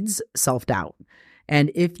seeds self-doubt.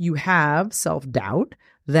 And if you have self-doubt,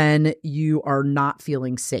 then you are not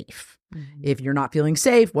feeling safe. If you're not feeling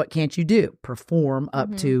safe, what can't you do? Perform up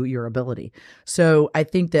Mhm. to your ability. So I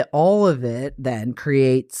think that all of it then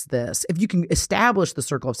creates this. If you can establish the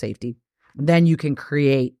circle of safety, then you can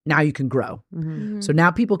now you can grow. Mhm. So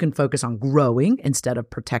now people can focus on growing instead of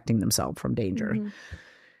protecting themselves from danger. Mhm.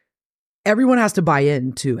 Everyone has to buy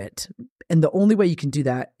into it. And the only way you can do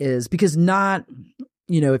that is because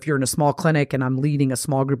if you're in a small clinic and I'm leading a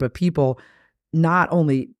small group of people, not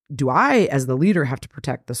only do I, as the leader, have to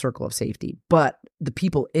protect the circle of safety, but the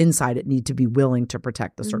people inside it need to be willing to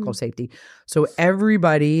protect the circle of safety. So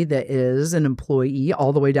everybody that is an employee,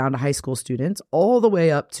 all the way down to high school students, all the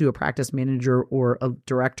way up to a practice manager or a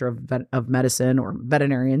director of medicine or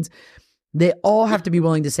veterinarians, they all have to be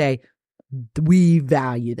willing to say, we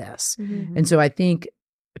value this. And so I think,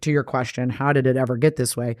 to your question, how did it ever get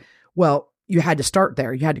this way? Well, you had to start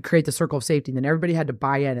there. You had to create the circle of safety, and then everybody had to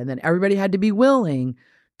buy in, and then everybody had to be willing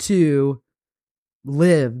to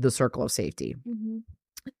live the circle of safety.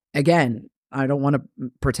 Again, I don't want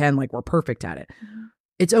to pretend like we're perfect at it.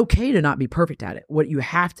 It's okay to not be perfect at it. What you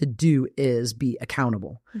have to do is be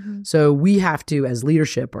accountable. So we have to, as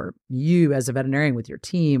leadership, or you as a veterinarian with your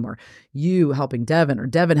team, or you helping Devin, or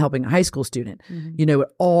Devin helping a high school student, you know, it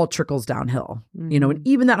all trickles downhill, you know, and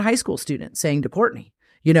even that high school student saying to Courtney,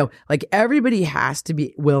 you know, like everybody has to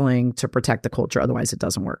be willing to protect the culture. Otherwise it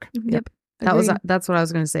doesn't work. Yep. That's what I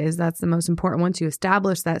was going to say, is that's the most important. Once you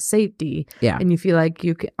establish that safety, Yeah. and you feel like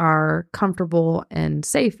you are comfortable and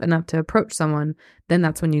safe enough to approach someone, then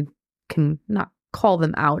that's when you can not call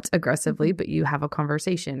them out aggressively, but you have a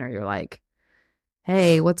conversation, or you're like,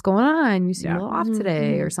 hey, what's going on? You seem a little off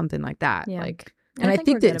today, or something like that. Yeah. Like, And I think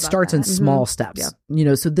we're that good it about starts in that. small steps, you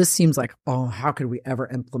know, so this seems like, oh, how could we ever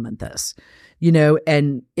implement this? You know,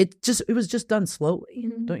 and it was just done slowly.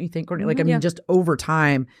 Don't you think, Courtney? Like, I mean, just over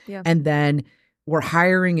time. Yeah. And then we're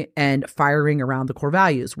hiring and firing around the core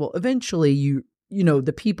values. Well, eventually you know,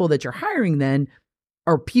 the people that you're hiring then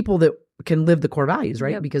are people that can live the core values,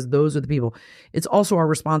 right? Yep. Because those are the people. It's also our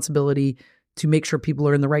responsibility to make sure people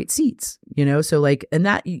are in the right seats, you know? So like, and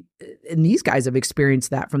these guys have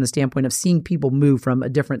experienced that from the standpoint of seeing people move from a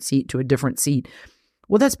different seat to a different seat.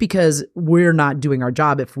 Well, that's because we're not doing our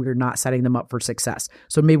job if we're not setting them up for success.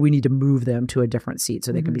 So maybe we need to move them to a different seat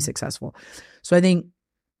so they can be successful. So I think,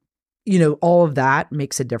 you know, all of that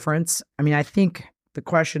makes a difference. I mean, I think the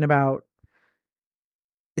question about,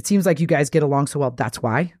 it seems like you guys get along so well. That's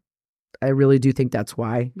why. I really do think that's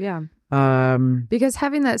why. yeah. Because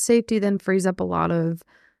having that safety then frees up a lot of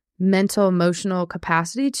mental, emotional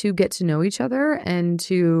capacity to get to know each other and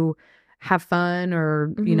to have fun,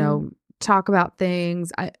 or, you know, talk about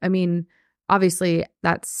things. I mean, obviously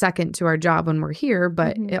that's second to our job when we're here,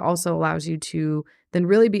 but it also allows you to then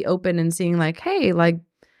really be open and seeing like, hey, like,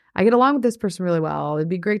 I get along with this person really well. It'd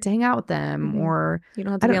be great to hang out with them. Or You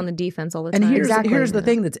don't have to be on the defense all the and time. here's the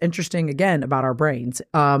thing that's interesting again about our brains,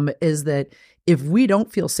 is that if we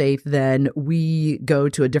don't feel safe, then we go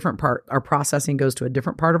to a different part. Our processing goes to a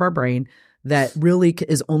different part of our brain that really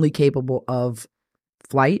is only capable of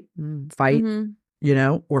flight, fight, you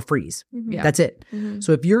know, or freeze. Yeah. That's it.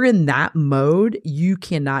 So if you're in that mode, you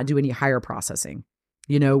cannot do any higher processing,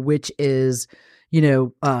 you know, which is, you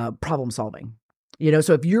know, problem solving. You know,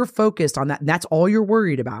 so if you're focused on that, and that's all you're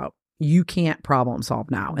worried about, you can't problem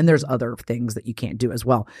solve now. And there's other things that you can't do as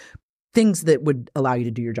well. Things that would allow you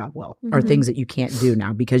to do your job well are things that you can't do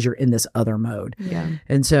now because you're in this other mode. Yeah.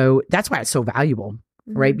 And so that's why it's so valuable,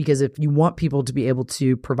 right? Because if you want people to be able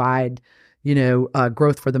to provide, you know,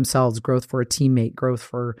 growth for themselves, growth for a teammate, growth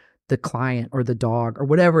for the client or the dog or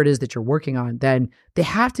whatever it is that you're working on, then they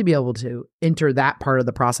have to be able to enter that part of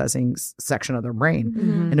the processing section of their brain.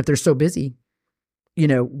 And if they're so busy, you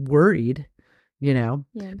know, worried, you know,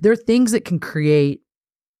 there are things that can create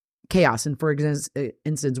chaos. And for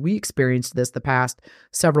instance, we experienced this the past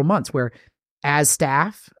several months where as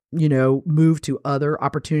staff, you know, move to other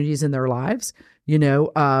opportunities in their lives, you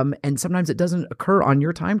know, and sometimes it doesn't occur on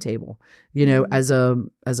your timetable, you know, as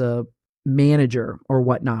a manager or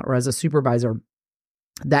whatnot, or as a supervisor,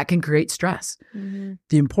 that can create stress. The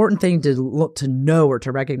important thing to know or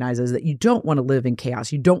to recognize is that you don't want to live in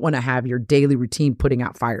chaos. You don't want to have your daily routine putting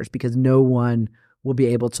out fires, because no one will be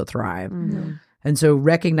able to thrive. And so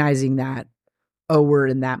recognizing that, oh, we're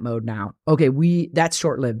in that mode now. Okay, that's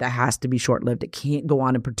short-lived. That has to be short-lived. It can't go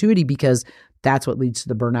on in perpetuity, because that's what leads to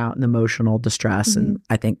the burnout and emotional distress and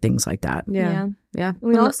I think things like that. Yeah.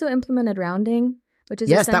 We also implemented rounding, which is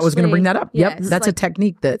yes, that was going to bring that up. Yeah, Yep, that's a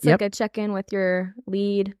technique that. It's like a check-in with your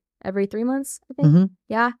lead every 3 months, I think. Mm-hmm.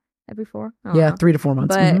 Yeah, every 4. I don't Yeah, know. 3 to 4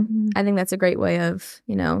 months. But Mhm. I think that's a great way of,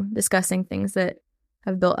 you know, discussing things that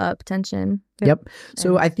have built up tension. Yep.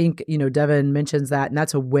 So I think, you know, Devin mentions that, and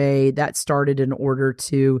that's a way that started in order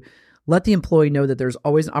to let the employee know that there's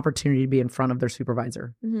always an opportunity to be in front of their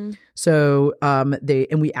supervisor. So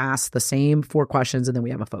we asked the same 4 questions, and then we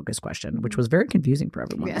have a focus question, which was very confusing for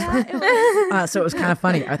everyone. So it was kind of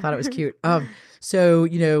funny. I thought it was cute. So,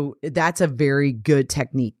 you know, that's a very good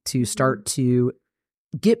technique to start to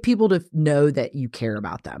get people to know that you care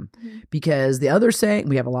about them. Because the other saying,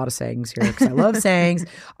 we have a lot of sayings here because I love sayings.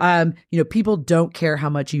 People don't care how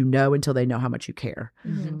much you know until they know how much you care.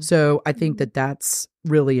 So I think that that's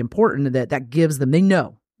really important, that gives them, they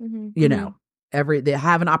know, they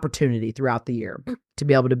have an opportunity throughout the year to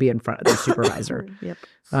be able to be in front of their supervisor.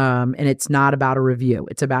 And it's not about a review.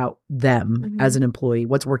 It's about them as an employee.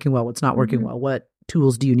 What's working well, what's not working well, what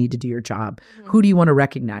tools do you need to do your job? Who do you want to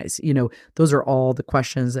recognize? Those are all the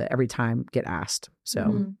questions that every time get asked.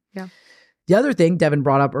 So the other thing Devin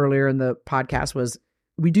brought up earlier in the podcast was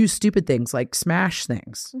we do stupid things like smash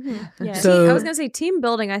things. So I was going to say team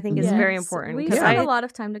building, I think, is very important. We spend a lot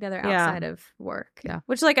of time together outside of work.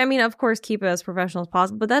 Which, of course, keep it as professional as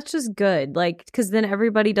possible, but that's just good. Because then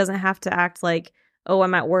everybody doesn't have to act like, oh,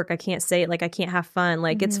 I'm at work, I can't say it, I can't have fun.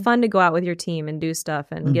 It's fun to go out with your team and do stuff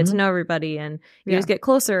and get to know everybody, and you just get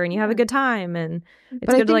closer and you have a good time, and it's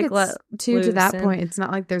but good I think to let loose. To that point, it's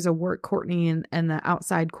not like there's a work Courtney and the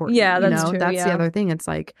outside Courtney. Yeah, that's true. That's the other thing. It's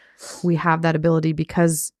like we have that ability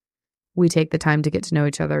because we take the time to get to know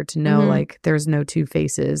each other, to know there's no two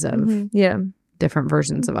faces of different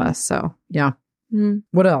versions of us. So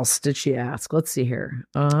What else did she ask? Let's see here.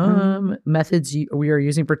 Methods we are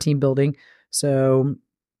using for team building. So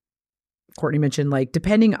Courtney mentioned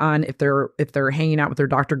depending on if they're hanging out with their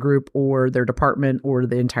doctor group or their department or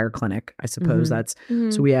the entire clinic, I suppose that's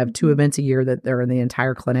so we have 2 events a year that they're in the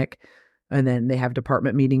entire clinic, and then they have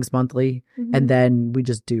department meetings monthly, and then we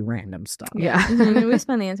just do random stuff. We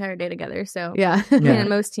spend the entire day together, so and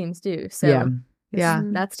most teams do. So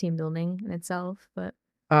that's team building in itself. But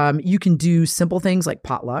you can do simple things like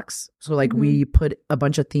potlucks. So we put a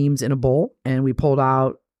bunch of themes in a bowl and we pulled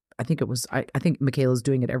out, I think Michaela's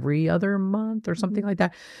doing it every other month or something like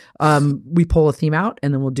that. We pull a theme out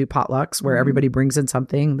and then we'll do potlucks where everybody brings in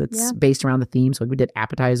something that's based around the theme. So we did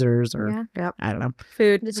appetizers or I don't know.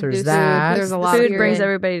 Food. So there's that. There's a lot. Food brings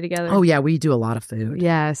everybody together. Oh yeah, we do a lot of food.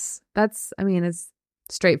 Yes. It's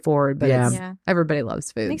straightforward, but everybody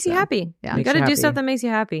loves food. Makes you happy. Yeah. You got to do stuff that makes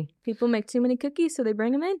you happy. People make too many cookies, so they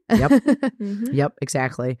bring them in. Yep,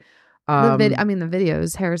 exactly. The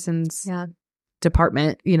videos, Harrison's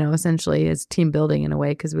department, essentially is team building in a way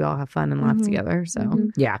because we all have fun and laugh together. So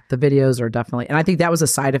yeah, the videos are definitely, and I think that was a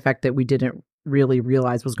side effect that we didn't really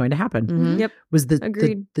realize was going to happen. Was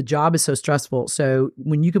the job is so stressful. So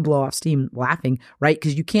when you can blow off steam laughing, right?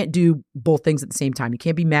 Because you can't do both things at the same time. You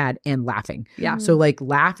can't be mad and laughing. Yeah. So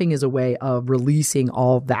laughing is a way of releasing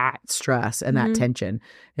all that stress and that tension.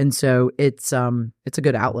 And so it's a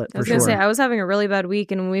good outlet for sure. I was gonna say, I was having a really bad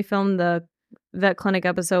week, and when we filmed the vet clinic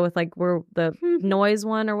episode with where the noise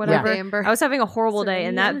one or whatever, I was having a horrible day,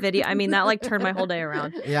 and that video, that turned my whole day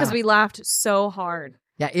around because we laughed so hard.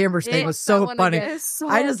 Yeah, Amber's thing was so funny.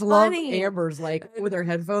 I just love Amber's with her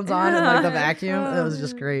headphones on and the vacuum. It was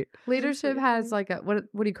just great. Leadership has a what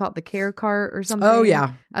do you call it? The care cart or something? Oh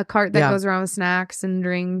yeah, a cart that goes around with snacks and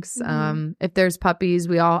drinks. If there's puppies,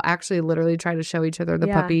 we all actually literally try to show each other the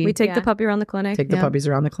puppy. We take the puppy around the clinic. Take the puppies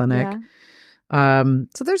around the clinic.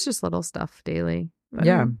 So there's just little stuff daily. But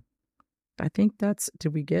yeah, I think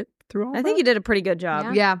did we get through all I think you did a pretty good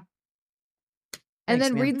job. Yeah. And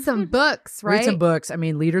Thanks, then man. read some books, right? Read some books.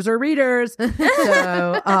 Leaders are readers.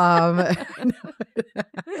 So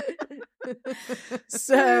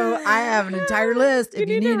I have an entire list. You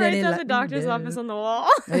need to write down the doctor's office on the wall.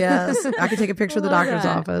 Yes, I can take a picture of the doctor's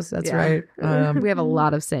office. That's right. We have a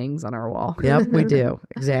lot of sayings on our wall. Yep, we do.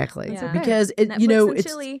 Exactly. Yeah. Because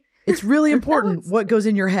it's really important what goes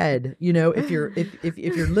in your head. If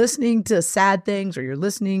you're listening to sad things or you're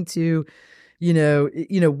listening to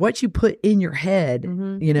what you put in your head,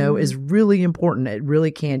 is really important. It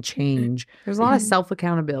really can change. There's a lot of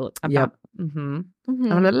self-accountability.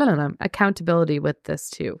 Accountability with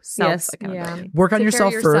this too. Self-accountability. Work on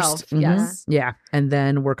yourself first. Yes. Yeah. And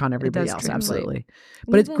then work on everybody else. Translate. Absolutely.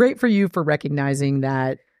 But it's great for you for recognizing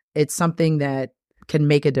that it's something that can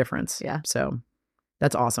make a difference. Yeah. So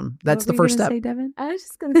that's awesome. That's the first step. Say, Devin? I was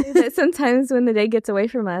just going to say that sometimes when the day gets away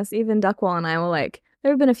from us, even Duckwall and I will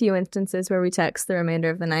there have been a few instances where we text the remainder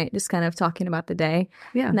of the night, just kind of talking about the day.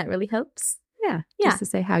 Yeah. And that really helps. Yeah. Just to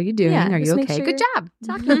say, how you doing? Yeah, Are you just make okay? sure Good job.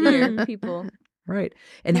 Talking to your people. Right.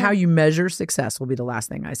 And how you measure success will be the last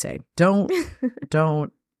thing I say. Don't,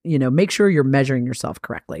 make sure you're measuring yourself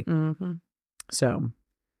correctly. So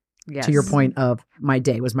to your point of my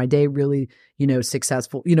day, was my day really,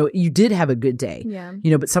 successful? You did have a good day,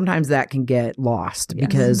 but sometimes that can get lost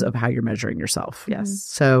because of how you're measuring yourself. Yes.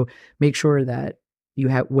 So make sure that you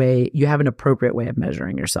have an appropriate way of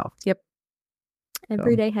measuring yourself. Yep.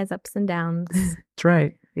 Every day has ups and downs. That's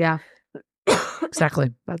right. Yeah.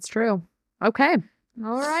 Exactly. That's true. Okay.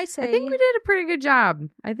 All right, I think we did a pretty good job.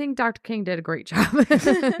 I think Dr. King did a great job.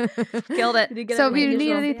 Killed it. So if you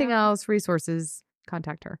need anything else, resources,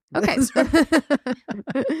 contact her. Okay.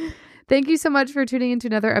 Thank you so much for tuning into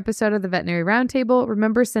another episode of the Veterinary Roundtable.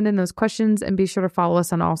 Remember, send in those questions and be sure to follow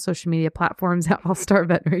us on all social media platforms at All Star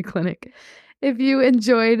Veterinary Clinic. If you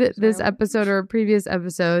enjoyed this episode or a previous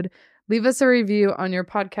episode, leave us a review on your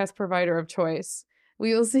podcast provider of choice.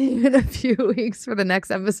 We will see you in a few weeks for the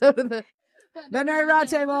next episode of the Veterinary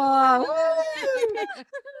Roundtable.